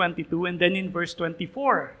verse 22 and then in verse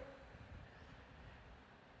 24.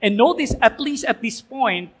 And notice, at least at this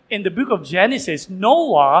point in the book of Genesis,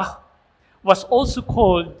 Noah was also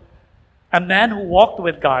called a man who walked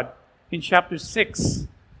with God in chapter 6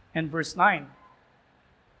 and verse 9.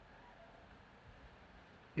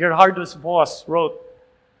 Gerhardus Voss wrote,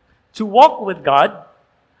 to walk with God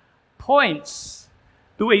points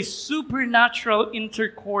to a supernatural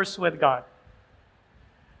intercourse with God.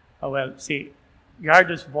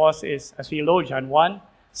 Gerhardus Voss is a theologian, one.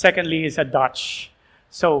 Secondly, he's a Dutch.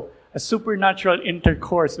 So, a supernatural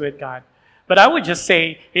intercourse with God. But I would just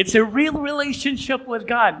say, it's a real relationship with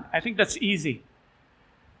God. I think that's easy.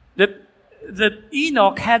 That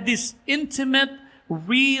Enoch had this intimate,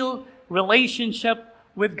 real relationship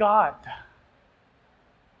with God.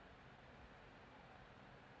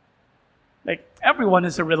 Like, everyone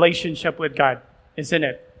has a relationship with God, isn't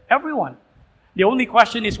it? Everyone. The only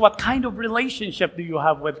question is, what kind of relationship do you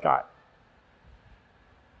have with God?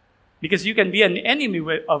 Because you can be an enemy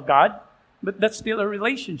of God, but that's still a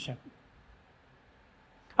relationship.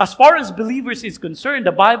 As far as believers is concerned,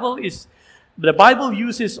 the Bible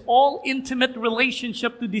uses all intimate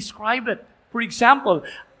relationship to describe it. For example,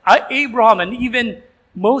 Abraham and even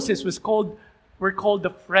Moses were called the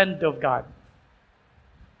friend of God.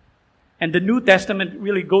 And the New Testament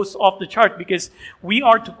really goes off the chart because we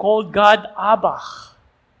are to call God Abba.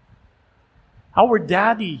 Our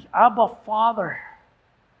Daddy, Abba Father.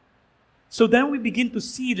 So then we begin to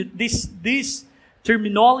see that this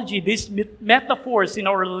terminology, these metaphors in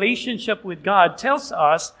our relationship with God tells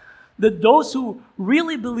us that those who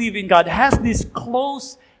really believe in God has this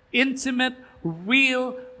close, intimate,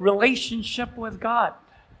 real relationship with God.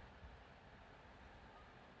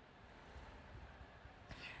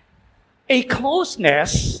 A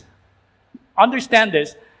closeness, understand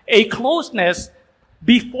this, a closeness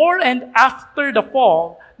before and after the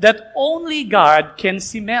fall that only God can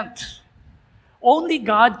cement. Only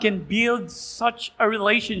God can build such a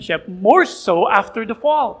relationship, more so after the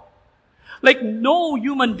fall. Like no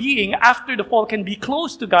human being after the fall can be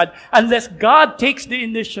close to God unless God takes the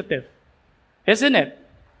initiative. Isn't it?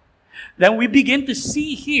 Then we begin to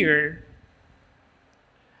see here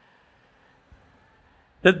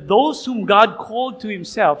that those whom God called to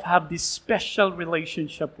Himself have this special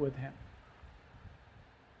relationship with Him.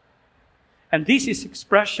 And this is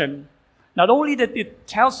expression, not only that it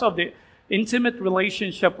tells of the intimate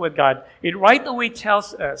relationship with God, it right away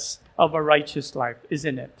tells us of a righteous life,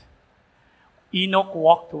 isn't it? Enoch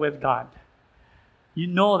walked with God. You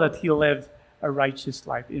know that he lived a righteous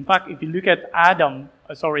life. In fact, if you look at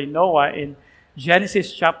Noah in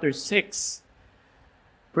Genesis chapter 6,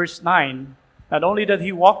 verse 9, not only that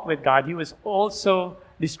he walked with God, he was also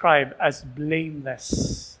described as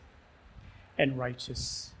blameless and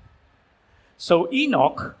righteous. So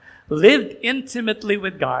Enoch lived intimately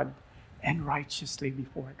with God and righteously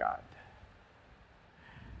before God.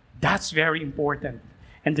 That's very important.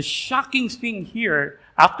 And the shocking thing here,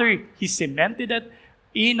 after he cemented it,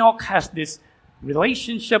 Enoch has this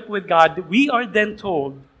relationship with God. We are then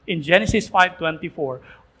told in Genesis 5:24,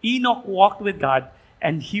 Enoch walked with God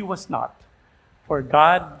and he was not, for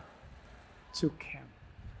God took him.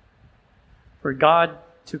 For God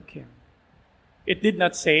took him. It did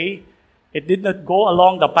not go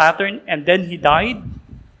along the pattern and then he died.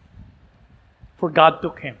 For God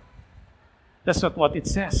took him. That's not what it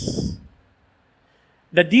says.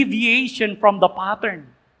 The deviation from the pattern.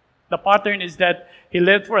 The pattern is that he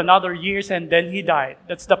lived for another years and then he died.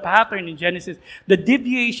 That's the pattern in Genesis. The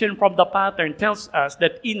deviation from the pattern tells us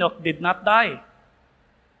that Enoch did not die.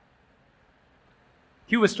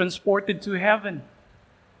 He was transported to heaven.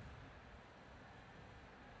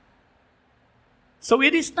 So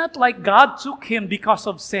it is not like God took him because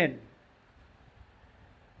of sin.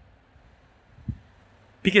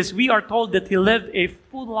 Because we are told that he lived a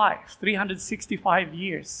full life, 365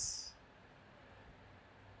 years.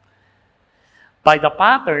 By the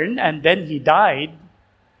pattern, and then he died,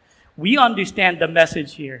 we understand the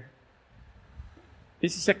message here.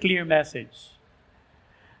 This is a clear message.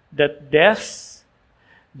 That death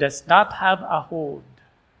does not have a hold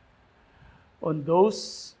on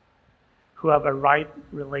those who have a right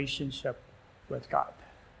relationship with God.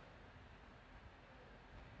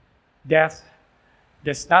 Death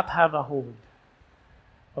does not have a hold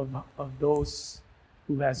of those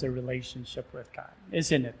who has a relationship with God,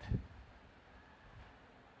 isn't it?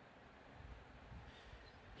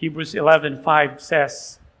 Hebrews 11:5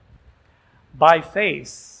 says, by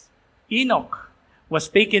faith, Enoch was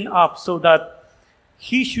taken up so that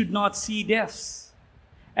he should not see death.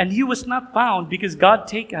 And he was not found because God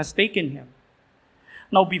has taken him.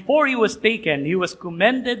 Now before he was taken, he was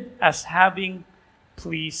commended as having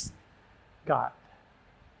pleased God.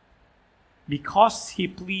 Because he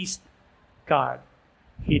pleased God,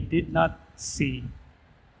 he did not see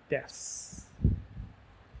death.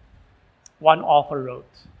 One author wrote,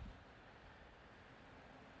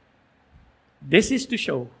 this is to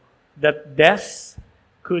show that death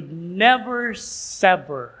could never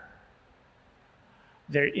sever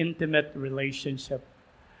their intimate relationship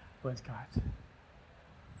with God.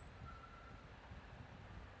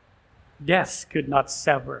 Death could not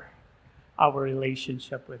sever our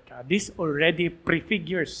relationship with God. This already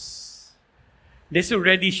prefigures. This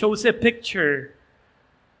already shows a picture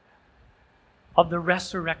of the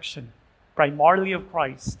resurrection, primarily of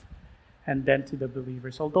Christ, and then to the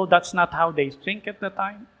believers. Although that's not how they think at the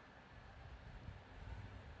time.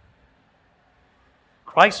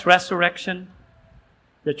 Christ's resurrection,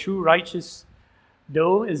 the true righteous,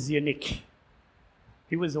 though, is unique.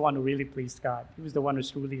 He was the one who really pleased God. He was the one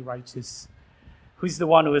who's truly righteous. Who's the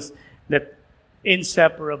one who is that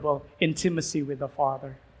inseparable intimacy with the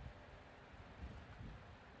Father.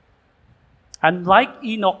 Unlike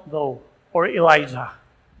Enoch, though, or Elijah,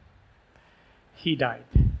 he died.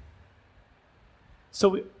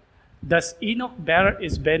 So, is Enoch better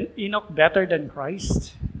than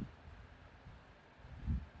Christ?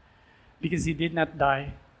 Because he did not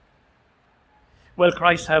die. Well,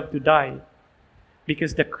 Christ had to die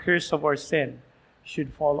because the curse of our sin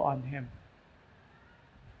should fall on him.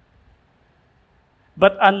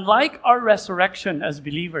 But unlike our resurrection as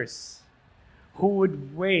believers, who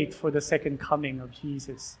would wait for the second coming of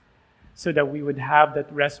Jesus so that we would have that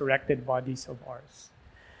resurrected bodies of ours,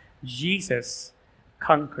 Jesus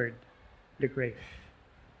conquered the grave.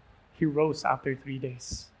 He rose after 3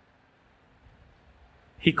 days.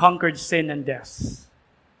 He conquered sin and death.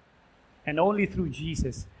 And only through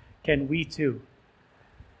Jesus can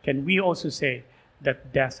we also say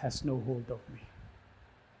that death has no hold of me.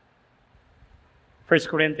 1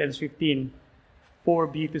 Corinthians 15,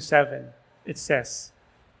 4b to 7, it says,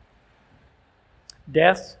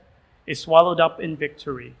 "Death is swallowed up in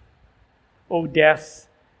victory. O death,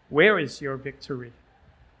 where is your victory?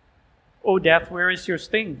 O death, where is your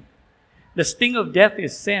sting? The sting of death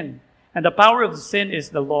is sin, and the power of sin is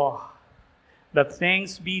the law. But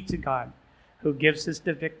thanks be to God, who gives us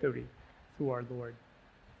the victory through our Lord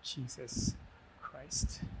Jesus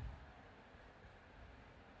Christ."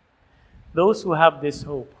 Those who have this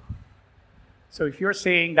hope. So if you're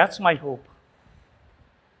saying, that's my hope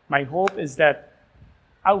is that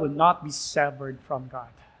I will not be severed from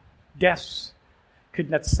God. Death could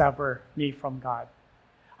not sever me from God.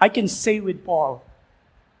 I can say with Paul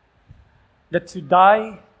that to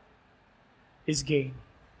die is gain.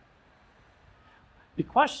 The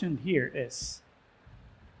question here is,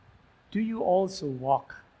 do you also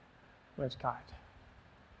walk with God?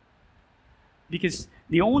 Because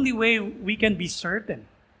the only way we can be certain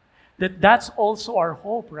that that's also our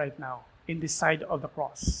hope right now in this side of the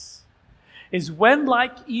cross is when,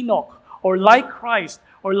 like Enoch, or like Christ,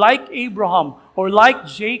 or like Abraham, or like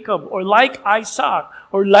Jacob, or like Isaac,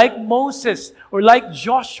 or like Moses, or like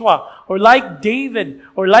Joshua, or like David,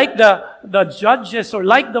 or like the judges, or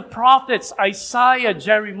like the prophets, Isaiah,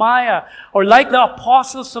 Jeremiah, or like the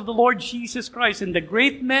apostles of the Lord Jesus Christ, and the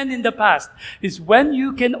great men in the past, is when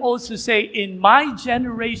you can also say, in my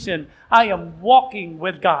generation, I am walking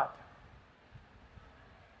with God.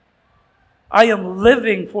 I am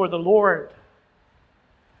living for the Lord.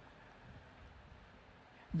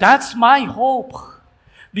 That's my hope,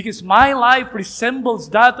 because my life resembles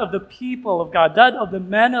that of the people of God, that of the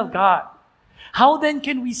men of God. How then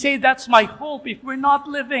can we say that's my hope if we're not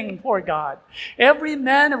living for God? Every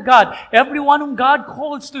man of God, everyone whom God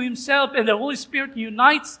calls to himself and the Holy Spirit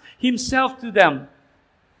unites himself to them,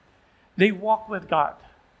 they walk with God.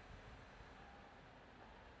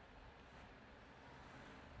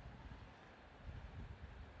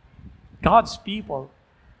 God's people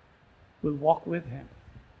will walk with him.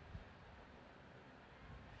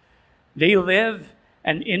 They live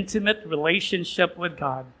an intimate relationship with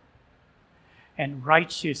God and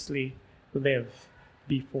righteously live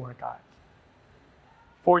before God.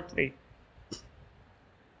 Fourthly,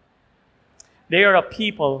 they are a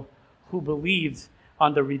people who believed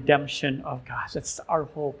on the redemption of God. That's our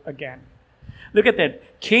hope again. Look at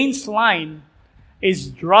that. Cain's line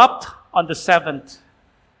is dropped on the 7th,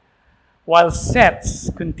 while Seth's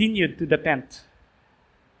continued to the 10th.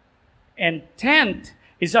 And 10th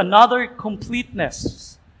is another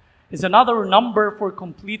completeness. Is another number for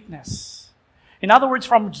completeness. In other words,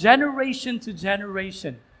 from generation to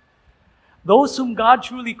generation, those whom God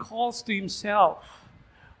truly calls to himself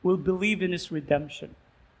will believe in his redemption.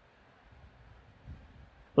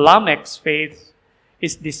 Lamech's faith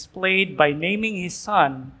is displayed by naming his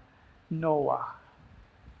son Noah.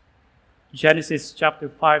 Genesis chapter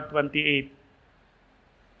 5:28.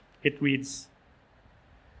 It reads,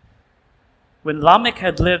 "When Lamech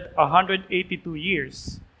had lived 182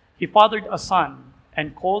 years, he fathered a son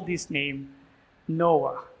and called his name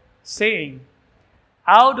Noah, saying,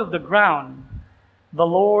 'Out of the ground the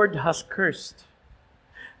Lord has cursed.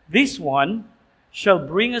 This one shall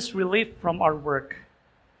bring us relief from our work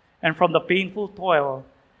and from the painful toil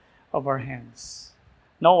of our hands.'"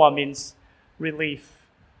 Noah means relief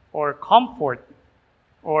or comfort,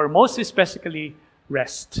 or most especially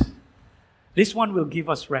rest. This one will give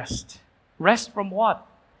us rest. Rest from what?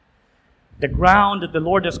 The ground that the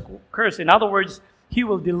Lord has cursed. In other words, he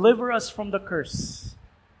will deliver us from the curse.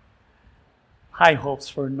 High hopes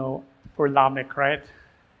for Lamech, right?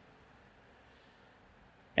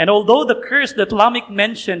 And although the curse that Lamech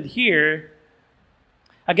mentioned here,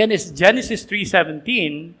 again, is Genesis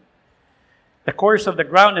 3:17, the curse of the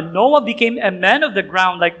ground, and Noah became a man of the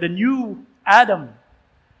ground like the new Adam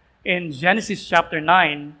in Genesis chapter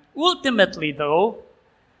 9. Ultimately, though,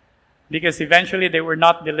 because eventually they were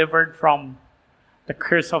not delivered from the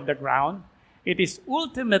curse of the ground, it is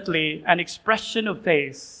ultimately an expression of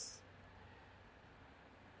faith,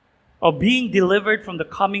 of being delivered from the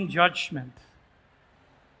coming judgment.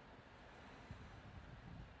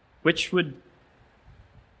 which would,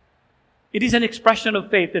 it is an expression of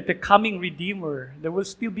faith that the coming Redeemer, there will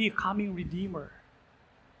still be a coming Redeemer.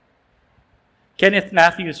 Kenneth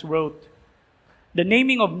Matthews wrote, "The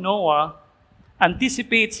naming of Noah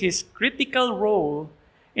anticipates his critical role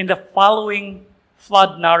in the following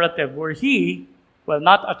flood narrative, where he, while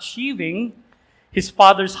not achieving his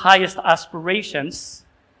father's highest aspirations,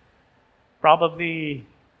 probably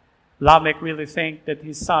Lamech really think that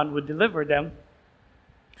his son would deliver them,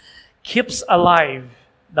 keeps alive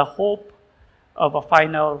the hope of a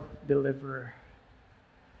final deliverer."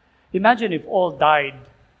 Imagine if all died,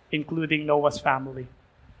 including Noah's family,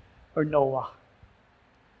 or Noah.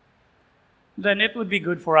 Then it would be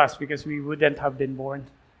good for us because we wouldn't have been born.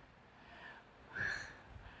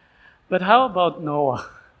 But how about Noah?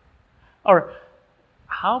 Or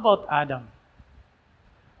how about Adam?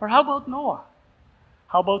 Or how about Noah?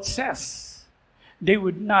 How about Seth? They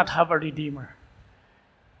would not have a Redeemer.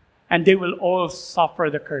 And they will all suffer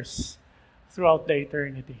the curse throughout the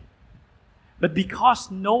eternity. But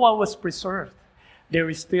because Noah was preserved, there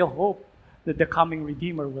is still hope that the coming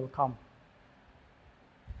Redeemer will come.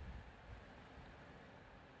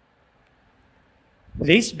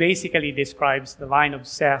 This basically describes the line of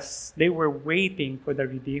Seth. They were waiting for the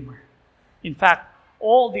Redeemer. In fact,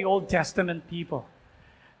 all the Old Testament people,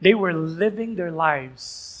 they were living their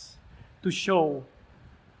lives to show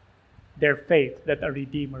their faith that a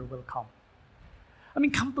Redeemer will come. I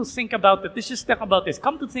mean, come to think about it. Let's just talk about this.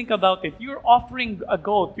 Come to think about it. You're offering a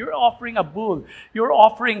goat. You're offering a bull. You're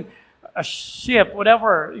offering a sheep,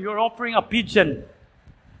 whatever. You're offering a pigeon.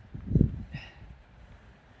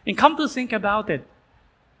 And come to think about it.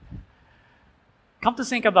 Come to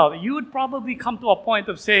think about it. You would probably come to a point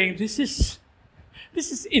of saying, this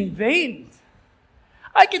is in vain.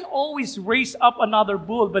 I can always raise up another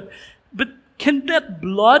bull, but can that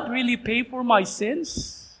blood really pay for my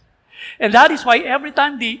sins? And that is why every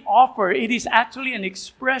time they offer, it is actually an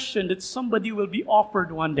expression that somebody will be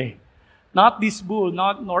offered one day. Not this bull,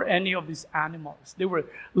 nor any of these animals. They were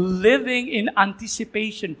living in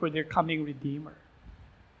anticipation for their coming Redeemer.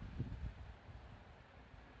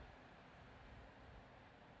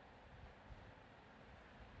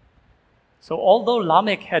 So although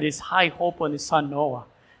Lamech had his high hope on his son Noah,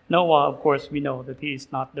 of course, we know that he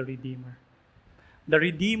is not the Redeemer. The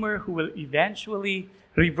Redeemer who will eventually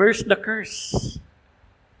reverse the curse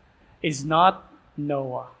is not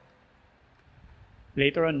Noah.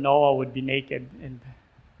 Later on, Noah would be naked and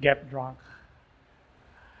get drunk,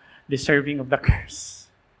 deserving of the curse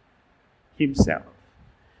himself.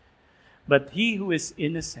 But he who is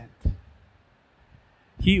innocent,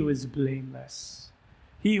 he who is blameless,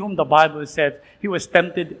 he whom the Bible said he was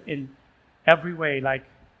tempted in every way like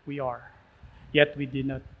we are, yet we did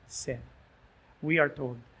not sin. We are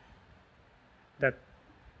told that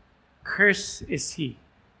cursed is he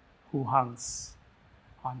who hangs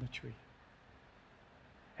on the tree.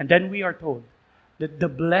 And then we are told that the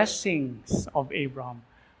blessings of Abraham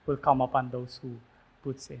will come upon those who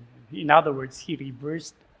puts in him. In other words, he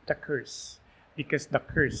reversed the curse because the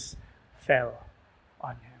curse fell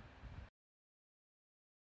on him.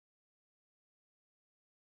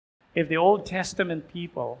 If the Old Testament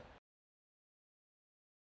people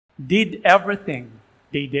did everything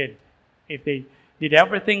they did, if they did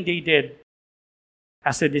everything they did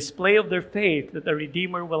as a display of their faith that the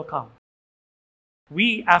Redeemer will come,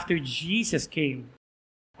 we, after Jesus came,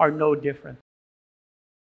 are no different.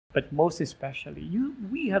 But most especially,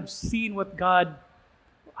 we have seen what God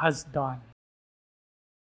has done.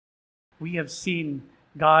 We have seen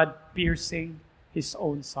God piercing His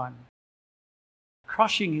own Son,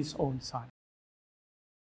 crushing His own Son,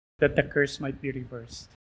 that the curse might be reversed.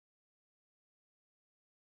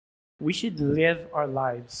 We should live our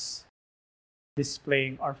lives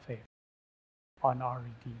displaying our faith on our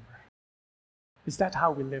Redeemer. Is that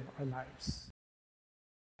how we live our lives?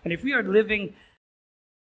 And if we are living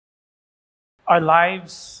our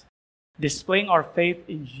lives displaying our faith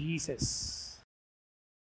in Jesus,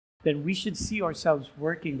 then we should see ourselves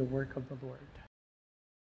working the work of the Lord.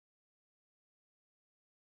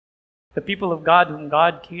 The people of God whom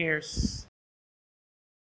God cares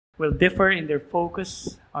will differ in their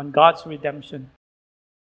focus on God's redemption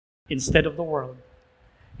instead of the world,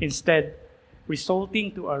 instead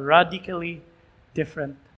resulting to a radically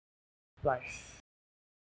different life.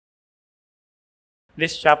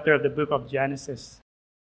 This chapter of the book of Genesis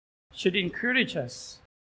should encourage us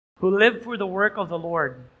who live for the work of the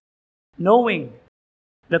Lord, knowing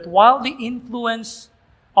that while the influence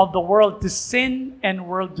of the world to sin and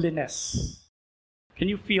worldliness, can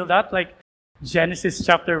you feel that? Like Genesis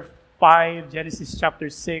chapter 5, Genesis chapter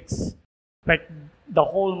 6, Like the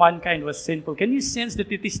whole mankind was sinful. Can you sense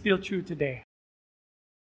that it is still true today?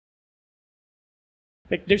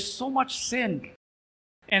 Like there's so much sin.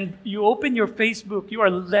 And you open your Facebook, you are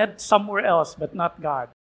led somewhere else, but not God.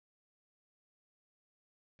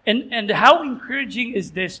 And how encouraging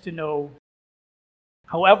is this to know,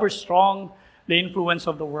 however strong the influence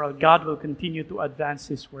of the world, God will continue to advance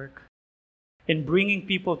His work in bringing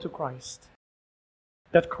people to Christ,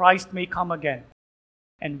 that Christ may come again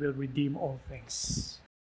and will redeem all things.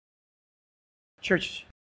 Church,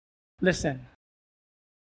 listen.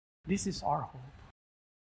 This is our hope.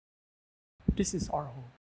 This is our hope.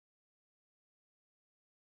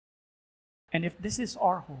 And if this is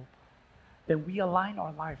our hope, then we align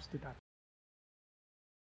our lives to that.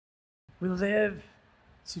 We live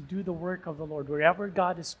to do the work of the Lord wherever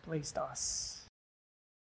God has placed us.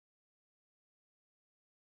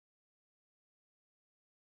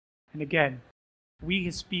 And again, we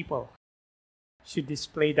His people should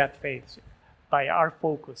display that faith by our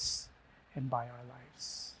focus and by our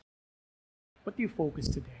lives. What do you focus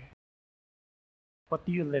today? What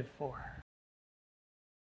do you live for?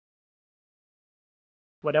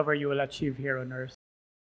 Whatever you will achieve here on earth,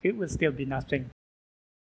 it will still be nothing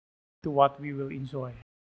to what we will enjoy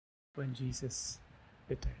when Jesus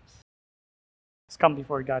returns. Let's come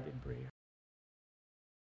before God in prayer.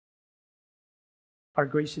 Our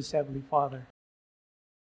gracious Heavenly Father,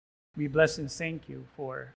 we bless and thank You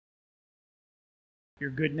for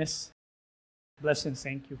Your goodness. Bless and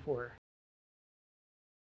thank You for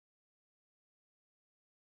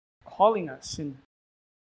calling us. And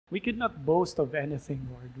we could not boast of anything,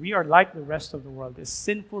 Lord. We are like the rest of the world, as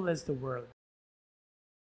sinful as the world.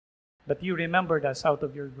 But You remembered us out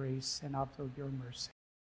of Your grace and out of Your mercy.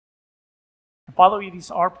 And Father, it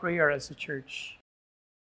is our prayer as a church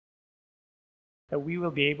that we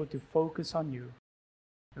will be able to focus on You,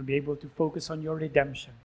 we'll be able to focus on Your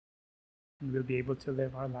redemption, and we'll be able to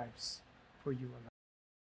live our lives for You alone.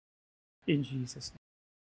 In Jesus' name,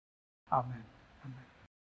 amen. Amen.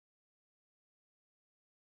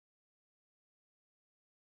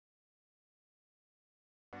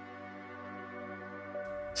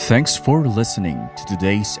 Thanks for listening to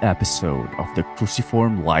today's episode of the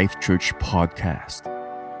Cruciform Life Church podcast.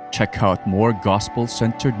 Check out more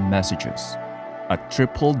gospel-centered messages at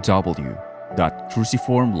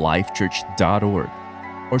www.cruciformlifechurch.org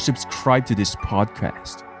or subscribe to this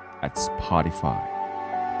podcast at Spotify.